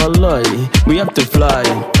 Ah, wallahi, we have to fly.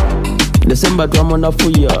 December tuamo na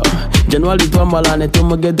fuya. January tuamalane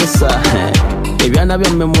tumugedesa. If you're not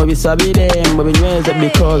me mo bisabire, mo binyweza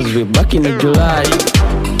because we back in July.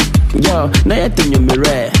 Yo, na yatunyo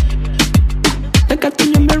mire.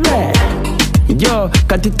 Lekatunyo mire. Yo,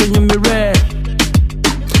 katitunyo mire.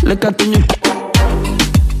 Lekatunyo mire.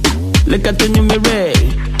 Lekatunyo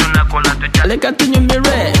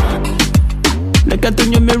mire.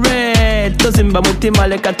 Lekatunyo mire. Tozimba mutima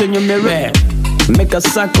lekatunyo mire. Make a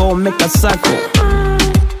sacco.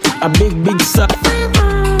 A big sack.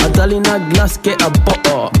 Atalina glass get a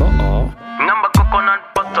bottle. Number coconut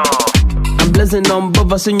butter. I'm blessing on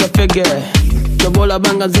bovas in your figure. Chobola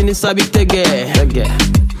banga zini sabitege.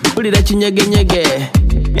 Pulira chinyege.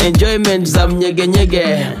 Enjoyment zam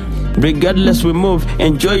nyege. Regardless we move,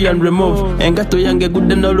 enjoy and remove. Engato yange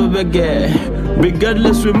good and all over.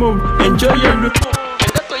 Regardless we move, enjoy and remove.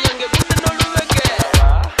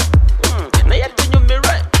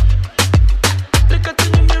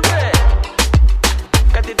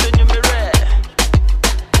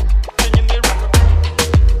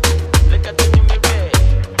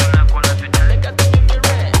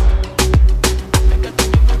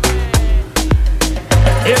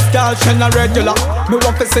 This girl she not regular. Me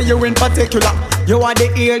want to see you in particular. You are the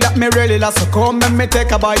ear that me really love. So come and me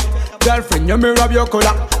take a bite. Girlfriend, you me rub your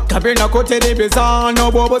collar. Cabina kote di bizarre. No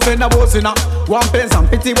bobo se na bosina. One pence and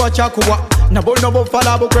pity watch a kuwa. Nabo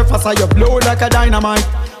fala bu prefasa. You blow like a dynamite.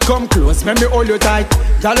 Come close, make me hold you tight.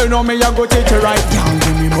 Girl, you know me, I go take you right. Girl,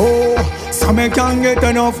 give me more, so me can't get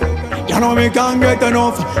enough. You know me can't get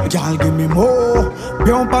enough. Girl, give me more.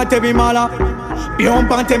 Bien pante mi mala, bien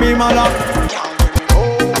pante mi mala.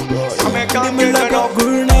 So me can't get enough.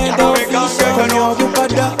 You know me can't get enough.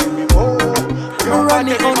 I'm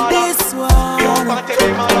running on this one.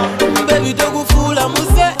 Baby, don't go fool, I'm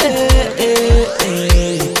say,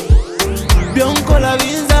 bien con la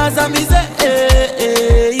vinza, sa mi say,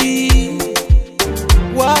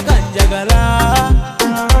 waka jagala,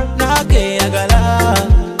 nake jagala.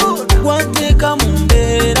 Wante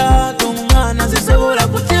kamumbera, tungana sisobola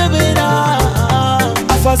kutebera.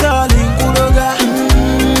 Afazali nkuloga,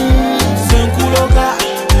 senkuloga.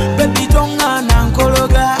 Baby tongana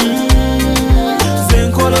nkologa,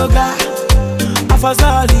 senkologa.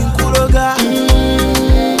 Afazali nkuloga,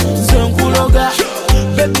 senkuloga.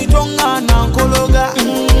 Baby tongana nkologa,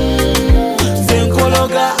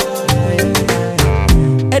 senkologa.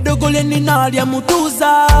 Edogole ninalia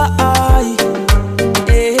mutuza ai.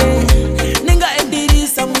 Ninga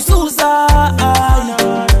endirisa musuza ai.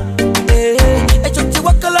 Echo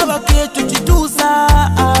chiwakala baketu chituza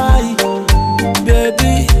ai.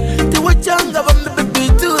 Baby, tiwachanga ba baby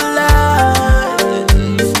tula.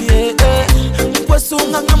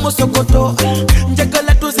 Mkwesunga ngamo sokoto.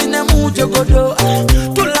 Njagala tuzine mujogodo.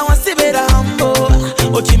 Tula wasibera hambo.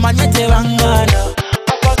 Ochimanyete wangana.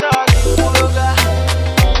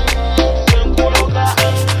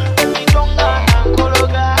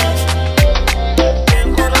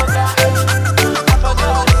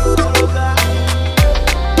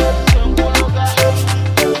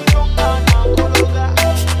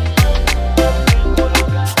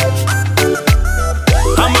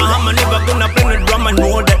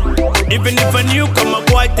 Even if a newcomer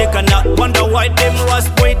boy take a nap, wonder why them was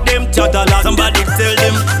boy them chat a lot. Somebody tell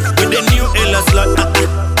them with the new Ella slot.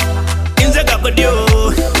 Inza gakodio,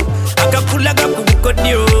 akakula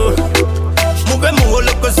gakubukodio. Mube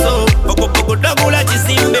muholo koso, poko dagula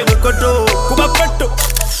chisimbe bukoto. Kuba peto,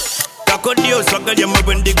 kakodio swagalia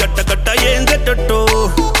mabendi gata gata yenze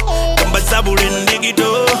toto. Kamba sabule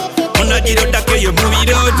ndigito, unajiro take yo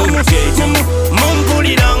mubido tuche.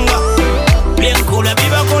 Mumpuliranga. Bien cool,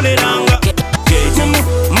 viva coleranga.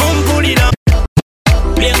 Mumpuliranga.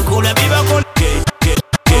 Bien cool, viva coleranga.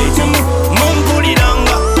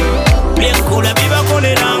 Mumpuliranga. Bien cool, viva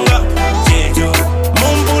coleranga.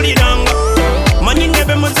 Mumpuliranga.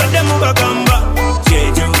 Manine musade mugagamba.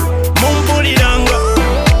 Mumpuliranga.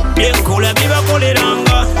 Bien cool, viva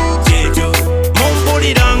coleranga.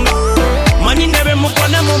 Mumpuliranga. Manine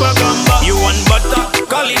mukwana mugagamba. You want butter?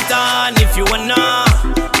 Call it on if you wanna.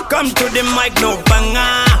 Come to the mic, no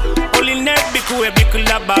banga. Only net biku e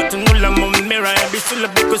bikula batu nula mumira e bisula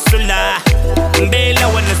bikusula. Mbela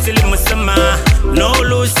wana sili musama. No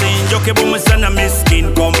losing, joke bu musana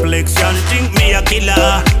miskin complexion. Think me a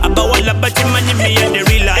killer. Aba wala bachi mani me a the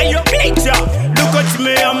real. Hey yo picture, look at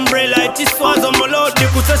me umbrella. It is was on my lord, the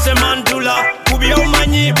kusase mandula. Kubi o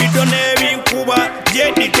mani bidone bin kuba.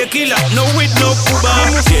 Jedi tequila, no with no kuba.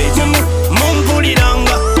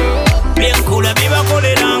 Mumpuliranga. Bien cool, viva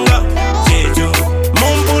coleranga. Jeju,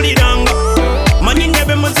 mumpuliranga. Manine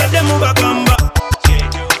be musade mugagamba.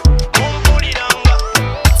 Jeju, mumpuliranga.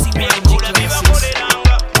 Bien cool, viva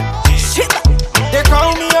coleranga. Shit, they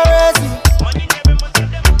call me Orezi.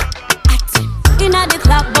 Inna the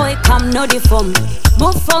club, boy, come no the form.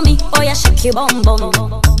 Move for me, oh yeah, shake your bum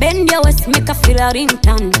bum. Bend your waist, make a feel a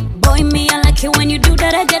ringtone. Boy, me I like it when you do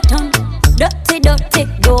that reggaeton. Dirty, dirty,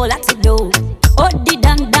 go like it do. Oh, the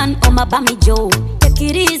dan oh my bammy Joe. Take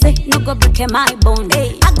it easy, no go break my bone.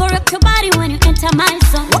 Hey, I go rock your body when you enter my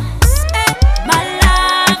zone. Hey, my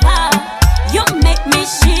lover, you make me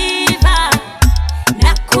shiver.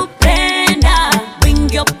 Nakupenda, bring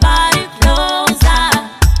your body closer.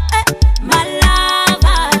 Hey, my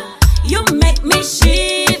lover, you make me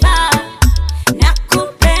shiver.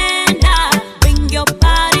 Nakupenda, bring your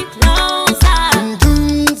body closer.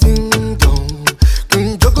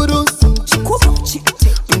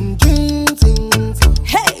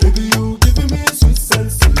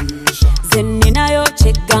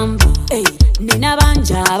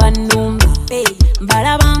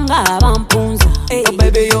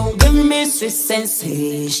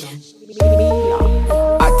 Sensation.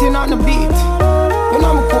 Acting on the beat, you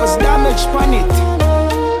know me cause damage pon it.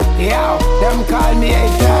 Yeah, them call me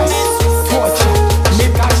A-class torture. Me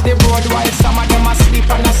catch the broad while some of them asleep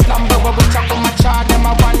and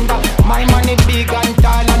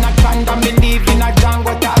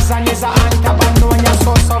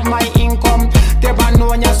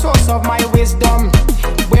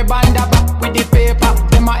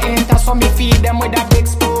feed them with a big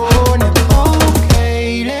spoon.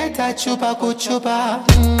 Okay, leta chupa kuchupa,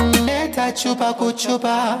 leta chupa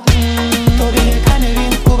kuchupa, tobile kane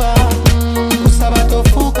vinkuba, usaba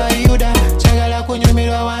tofuka yuda, chagala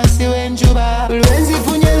kunyumirwa wansi wenjuba. Lwenzi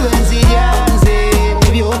funye lwenzi yanze,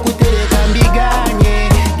 ebyo okutereka mbiganye,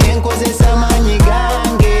 yenkozesa manyi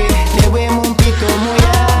gange, newe mumpito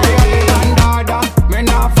muyange. Dandada, me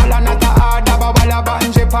na falla nata ada, babala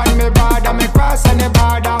banje pan me bada, me cross and me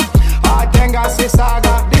bada. Atenga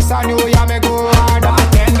sisaga, this a new ya me go harder.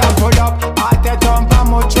 Atenda pull up, ate jumpa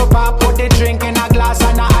muchupa, put the drink in a glass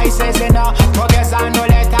and a ice is in a. Progress and no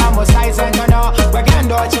later, must I send you know. We can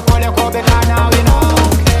do it, you call it Kobe Kana, we know.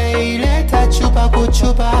 Okay, leta chupa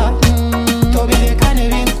kuchupa, tobile kane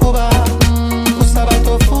vinkuba, usaba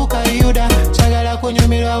tofuka yuda, chagala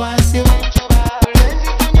kunyumirwa wansi wenjuba.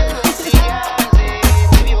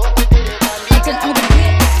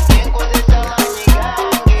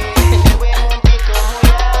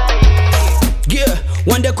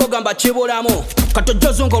 Wande kogamba chibulamu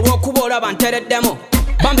katojozo ngolwokubola bantereddemu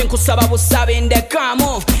bambi nkusaba busabe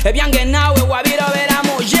ndekamu ebyange naawe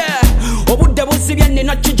wabiroberamu obudde buzibye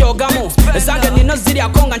nina kijogamu ezange nino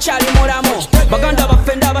ziryako nga nkyali mulamu baganda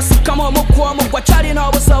bafenda basikamu omukwamu gwa kyalina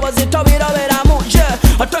obusobozi tobiroberamu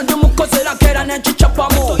ate ndi mukozerako era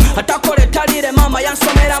nenkicapamu atakola etalire mama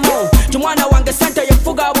yansomeramu timwana wange sente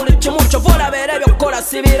yefuga buli kimu kyova olabeera ebyokukola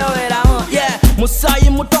sibiroberamu musayi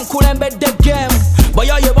muto nkulembedde game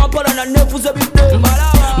bayaye bampola na nevuze bidde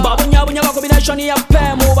mbabunyabunya ba combination ya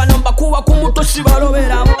pemu bano mbakuba ku muto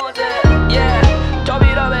sibaloberamu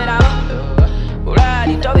tobiroberamu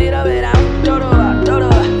ulali tobiroberamu toloba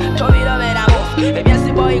tobiroberamu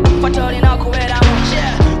ebyasi boy kufa tolina kuberamu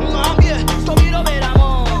ngambye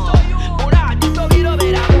tobiroberamu ulali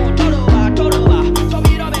tobiroberamu toloba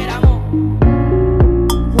tobiroberamu.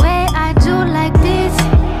 Way I do like this,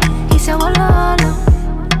 he said walolo.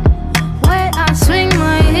 Way I swing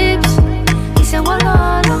my hips, he said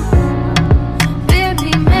walolo.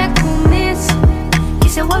 Baby make me miss, he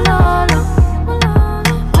said walolo.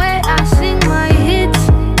 Way I sing my hits,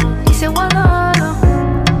 he said walolo.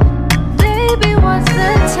 Baby what's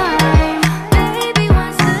the time? Baby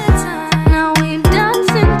what's the time? Now we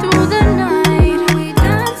dancing through the night. We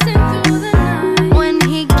dancing through the night. When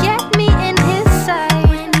he get me in his side,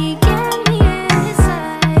 when he get me in his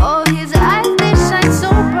side. Oh his eyes they shine so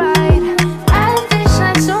bright, eyes they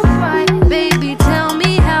shine so bright. Baby tell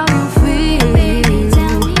me how you feel. Baby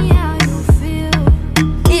tell me how you feel.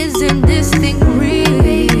 Isn't this thing real?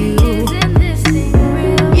 Isn't this thing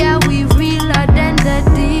real? Yeah we realer than the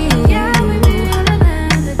deal. Yeah we realer than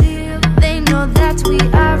the deal. They know that we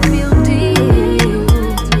are real deal.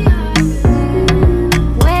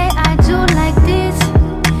 Way I do like this,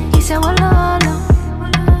 he said walolo.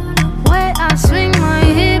 Way I swing my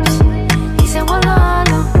hips, he said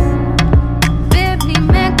walolo. Baby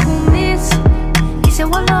make me miss, he said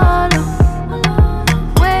walolo.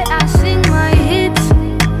 Way I sing my hits,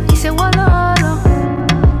 he said walolo.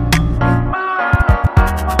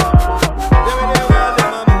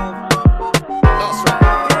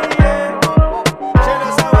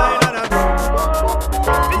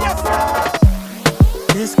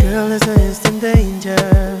 This girl is an instant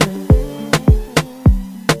danger.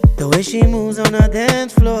 The way she moves on the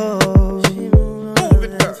dance floor.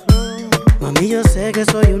 Mami, yo sé que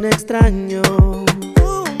soy un extraño.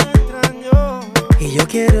 Y yo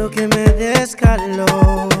quiero que me des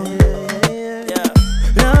calor.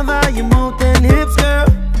 Love how you move them hips, girl.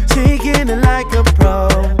 Shaking it like a pro.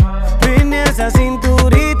 Bring esa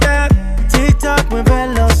cinturita. TikTok,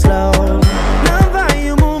 muévelo slow. Love how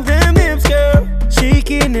you move them hips, girl.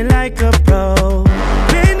 Shaking it like a pro.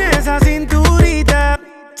 Bring esa cinturita.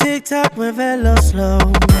 TikTok, muévelo slow.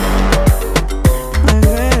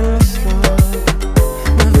 Muévelo slow.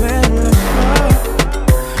 Muévelo slow.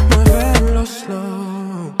 Muévelo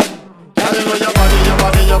slow. Girl, you know your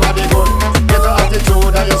body good. Get your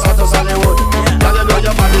attitude and you start to Hollywood. Girl, you know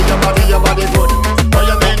your body good. Oh,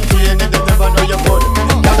 you make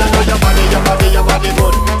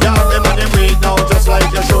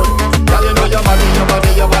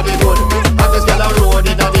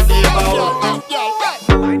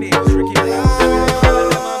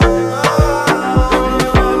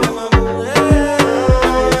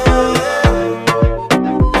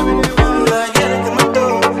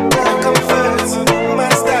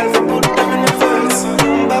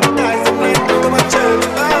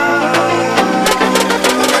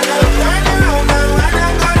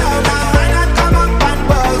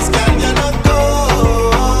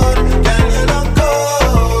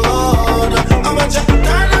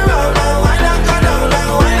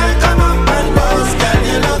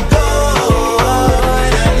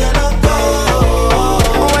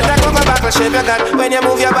When you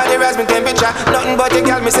move your body, rise my temperature. Nothing but you,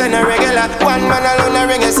 girl, me send a regular. One man alone, I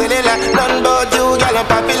ring a cellular. Nothing but you, girl, I'm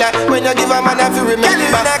popular. When you give a man, I feel remember. Girl,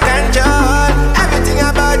 you in a control. Everything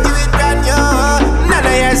about you is brand new. None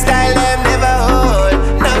of your style, them never hold.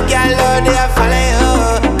 No girl, Lord, they follow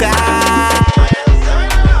you. God.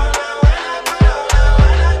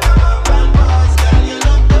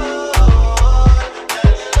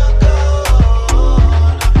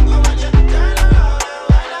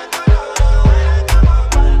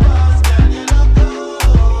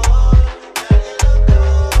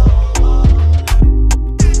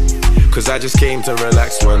 Cause I just came to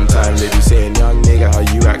relax one time. They be saying, young nigga,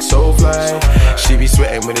 how you act so fly. She be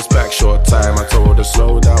sweating when it's back short time. I told her,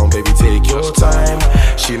 slow down, baby, take your time.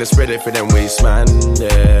 She done spread it for them waist, man,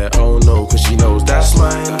 yeah. Oh no, cause she knows that's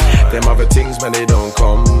mine. Them other things, man, they don't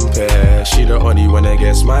compare. She the only one that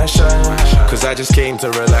gets my shine. Cause I just came to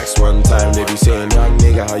relax one time. They be saying, young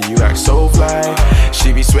nigga, how you act so fly.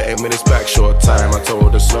 She be sweating when it's back short time. I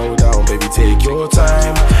told her, slow down, baby, take your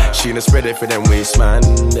time. She done spread it for them waist, man,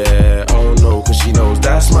 yeah. Oh no, cause she knows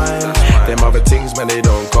that's mine. Them other things, man, they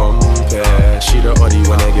don't compare. She the only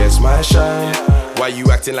one that gets my shine. Why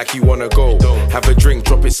you acting like you wanna go? Have a drink,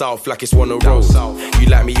 drop it south like it's one a roll. You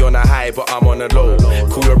like me on a high, but I'm on a low.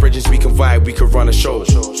 Cool your bridges, we can vibe, we can run a show.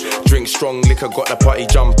 Drink strong liquor, got the party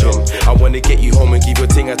jumping. I wanna get you home and give your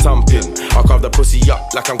ting a thumping. I'll carve the pussy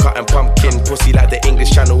up like I'm cutting pumpkin. Pussy like the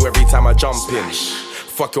English Channel every time I jump in.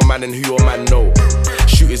 Fuck your man and who your man know.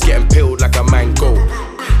 Shooters getting peeled like a mango.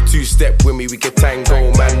 Two-step with me, we can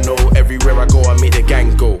tango. Man, no, everywhere I go, I make the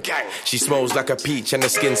gang go. She smells like a peach and the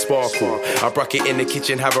skin sparkle. I broke it in the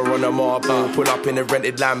kitchen, have her on a marble. Pull up in a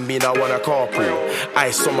rented land, mean I want a carpool.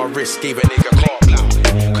 Ice on my wrist, gave a nigga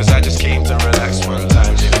carpool. Cause I just came to relax one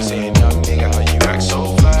time. They be saying, young nigga, how you act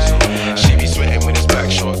so fly. She be sweating when it's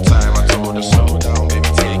back short time. I told her, slow down, baby,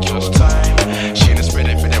 take your time. She done spread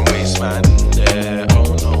it for them waist, man, yeah. Oh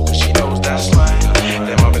no, cause she knows that's mine.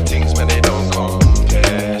 Them other things, man, they don't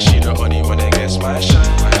compare. She the only one that gets my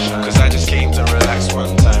shine. Cause I just came to relax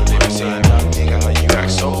one time. They be saying, young nigga, how you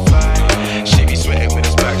act so fly. She be sweating when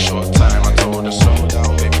it's back short time. I told her, slow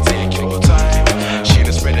down, baby, take your time. She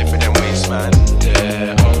done spread it for them waist, man,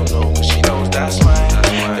 yeah. Oh no, cause she knows that's mine.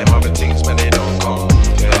 Them other things, man, they don't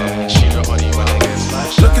compare. She the only one that gets my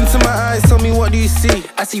shine. Look into my eyes, tell me what do you see?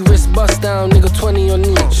 I see wrist bust down, nigga 20 on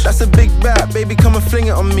each. That's a big bat, baby, come and fling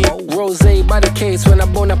it on me. Rose by the case when I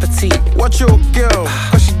bon appetit. Watch your girl,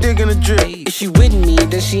 cause she digging the drip. If she with me,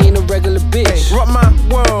 then she ain't a regular bitch. Rock my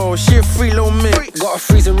world, she a free little mix. Got a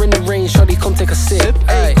freezer in the rain, shawty, come take a sip.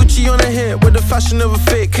 Hey, Gucci on the hip with the fashion of a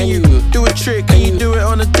fit. Can you do a trick? Can you do it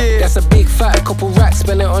on a dip? That's a big fat couple racks,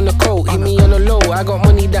 spend it on the coat. Hit me on the low, I got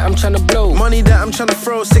money that I'm tryna blow. Money that I'm tryna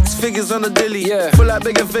throw, 6 figures on the dilly. Yeah. Feel like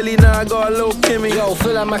Bigger Philly, now I got a little Kimmy. Yo,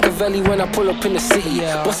 feel like Machiavelli when I pull up in the city.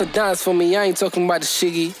 Yeah. What's a dance for me? I ain't talking about the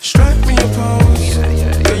shiggy. Strike me a pose,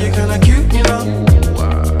 girl, you kinda cute, you know.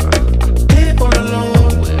 Hit all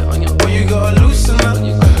alone, but you gotta loosen up.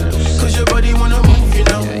 Cause your body wanna move, you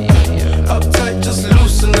know. Uptight, just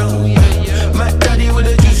loosen up. Mac Daddy with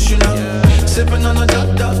the juice, you know. Sipping on a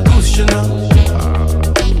duck goose, you know.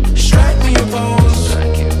 Strike me a pose,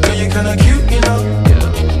 girl, you kinda cute, you know.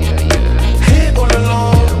 Hit all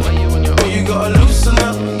alone, but you gotta loosen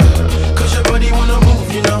up. Cause your body wanna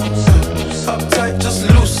move, you know. Uptight, just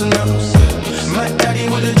loosen up. My daddy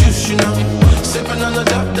with the juice, you know. Sipping on the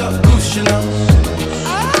duck goose, you know.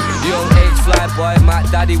 Young age fly boy, Matt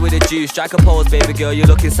Daddy with the juice. Strike a pose, baby girl, you're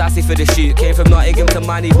looking sassy for the shoot. Came from Nottingham to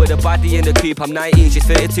Manny with a body in the coupe. I'm 19, she's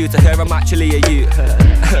 32, to her I'm actually a youth.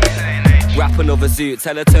 Rap another zoot,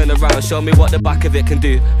 tell her turn around, show me what the back of it can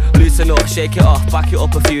do. Loosen up, shake it off, back it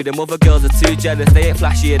up a few. Them other girls are too jealous, they ain't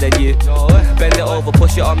flashier than you. Bend it over,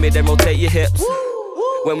 push it on me, then rotate your hips.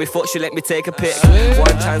 When we fuck, she let me take a pic.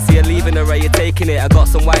 One chance, you're leaving her, you're taking it. I got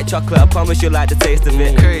some white chocolate, I promise you'll like the taste of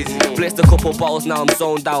it. Blitzed a couple bottles, now I'm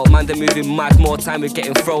zoned out. Man, they're moving mad, more time we're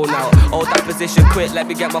getting thrown out. Hold that position quick, let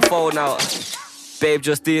me get my phone out. Babe,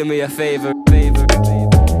 just do me a favor.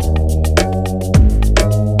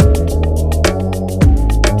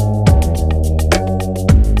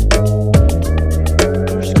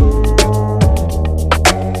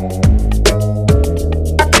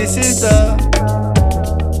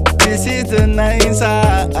 This is the nice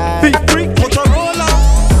side. Motorola,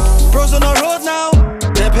 bros on the road now.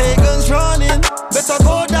 The pagans running, better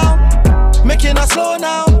go down. Making us slow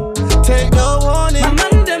now, take no warning. My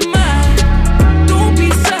man them mad, don't be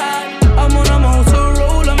sad. I'm on a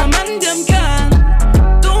Motorola, my man them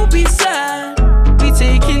can. Don't be sad, we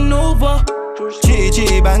taking over.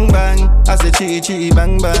 GG bang bang, I say chitty chitty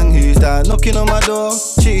bang bang. Who's that knocking on my door?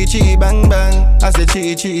 Chitty chitty bang bang. I say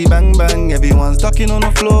chitty chitty bang bang. Everyone's ducking on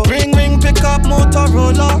the floor. Ring ring, pick up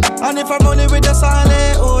Motorola. And if I'm only with the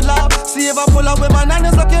silent, oh loud. See if I pull up with my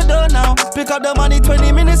nines, lock your door now. Pick up the money,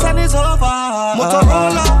 20 minutes and it's over.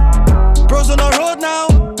 Motorola, bros on the road now.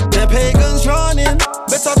 The pagans running,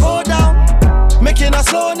 better go down. Making us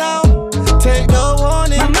slow now. Take no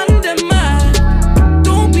warning. My man them mad,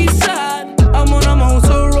 don't be sad. I'm on a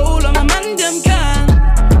motor roll, and my man them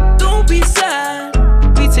can. Don't be sad,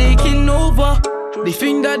 we taking over. They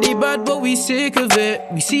think that they bad, but we sick of it.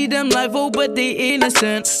 We see them live, oh, but they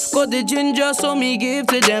innocent. Got the ginger, so me give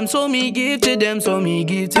to them, so me give to them, so me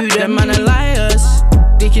give to them. Man, and liars,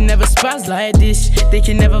 they can never spaz like this. They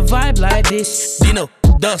can never vibe like this. Dino,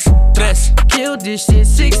 dust, stress, kill this shit.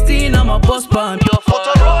 16, I'm a boss band.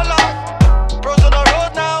 Motorola, bros on the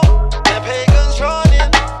road now. The pagans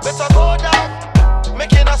running, better go down.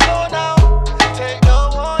 Making us slow now. Take no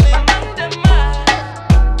warning.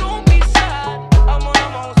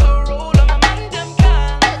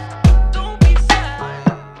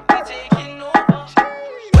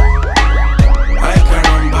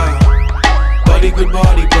 Good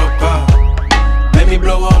body proper. Make me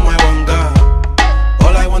blow on my wanga.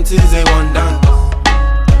 All I want is a one dance.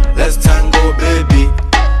 Let's tango, baby.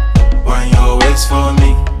 Wind your waist for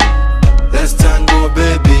me. Let's tango,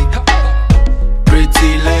 baby.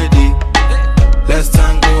 Pretty lady. Let's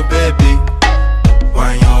tango, baby.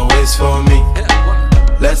 Wind your waist for me.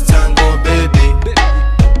 Let's tango, baby.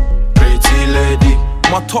 Pretty lady.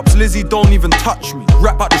 My tops Lizzie don't even touch me.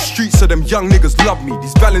 Rap out the streets so them young niggas love me.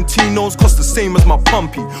 These Valentinos cost the same as my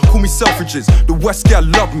pumpy. Call me Selfridges, the West girl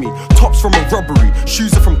love me. Tops from a robbery,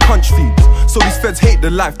 shoes are from Crunch Feeds. So these feds hate the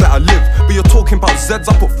life that I live. But you're talking about Zeds,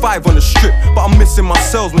 I put 5 on the strip. But I'm missing my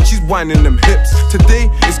cells when she's whining them hips. Today,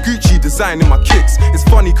 it's Gucci designing my kicks. It's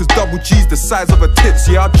funny cause double G's the size of her tits.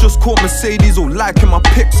 Yeah, I just caught Mercedes all liking my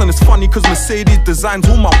pics. And it's funny cause Mercedes designs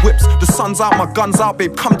all my whips. The sun's out, my gun's out,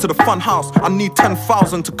 babe, come to the fun house. I need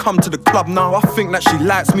 10,000 to come to the club now. I think that she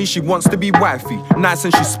likes me, she wants to be wifey. Nice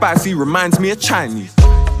and she's spicy, reminds me of Chinese.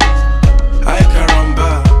 I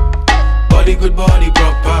caramba, body good, body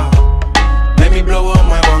proper. Let me blow on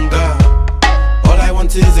my wanga. All I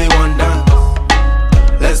want is a one dance.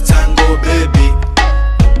 Let's tango, baby.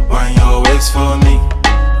 Wind your waist for me.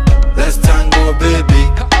 Let's tango, baby.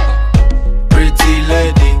 Pretty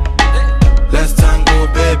lady. Let's tango,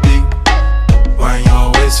 baby. Wind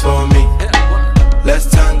your waist for me. Let's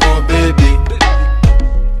tango, baby.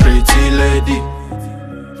 Pretty lady.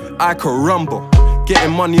 I can rumble.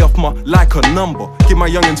 Getting money off my like a number. Give my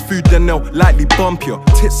youngins food, then they'll likely bump you.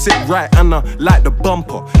 Tits sit right and I like the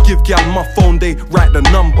bumper. Give gal my phone, they write the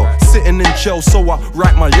number. Sitting in jail, so I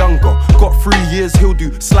write my younger. Got 3 years, he'll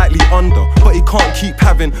do slightly under. But he can't keep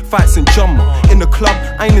having fights in Jumma. In the club,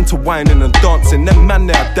 I ain't into whining and dancing. Them man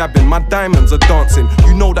they are dabbing, my diamonds are dancing.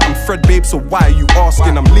 You know that I'm Fred, babe, so why are you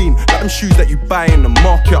asking? I'm lean, like them shoes that you buy in the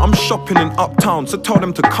market. I'm shopping in Uptown, so tell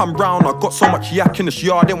them to come round. I got so much yak in this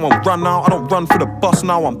yard, they won't run out. I don't run for the bus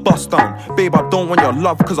now, I'm bust down. Babe, I don't want your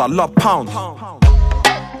love, cause I love pounds.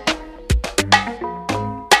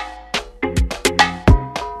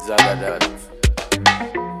 Zagadad.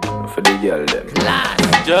 For the girl them.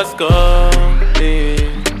 Just come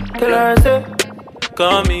in. Tell her say,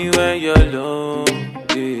 call me when you're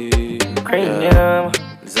lonely. Cranium.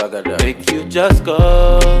 Zagadad. Make you just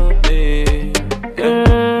call me.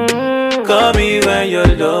 Yeah. Call me when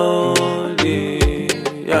you're lonely.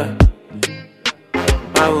 Yeah.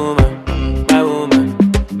 My woman,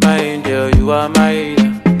 my angel, you are my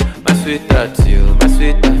healer. My sweetheart, you, my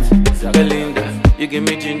sweetheart. Belinda, you give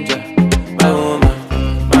me ginger. My woman,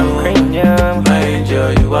 my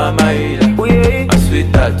angel, you are my healer. My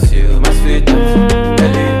sweetheart, you, my sweetheart.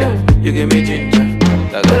 Belinda, you give me ginger.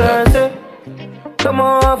 Come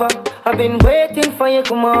over, I've been waiting for you,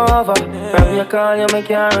 come over. From your call, you make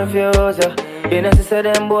can't refuse you. You know, she said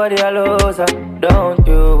them boy they a loser. Don't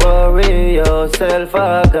you worry yourself,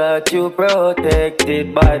 I got you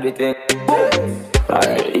protected by the thing.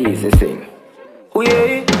 Alright, easy thing.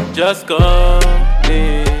 Just come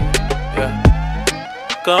in, yeah.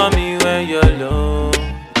 Call me when you're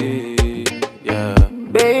lonely, yeah.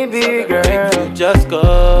 Baby girl, make you just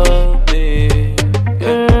call me,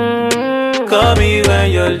 yeah. Call me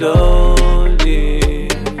when you're lonely,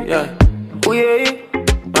 yeah.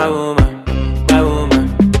 My woman,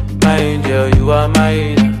 my angel, you are my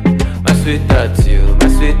healer. My sweetheart, you, my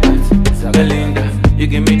sweetheart. Belinda, you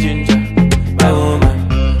give me ginger. My woman,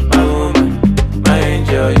 my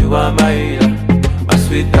angel, you are my healer. My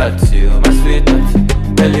sweetheart, you, my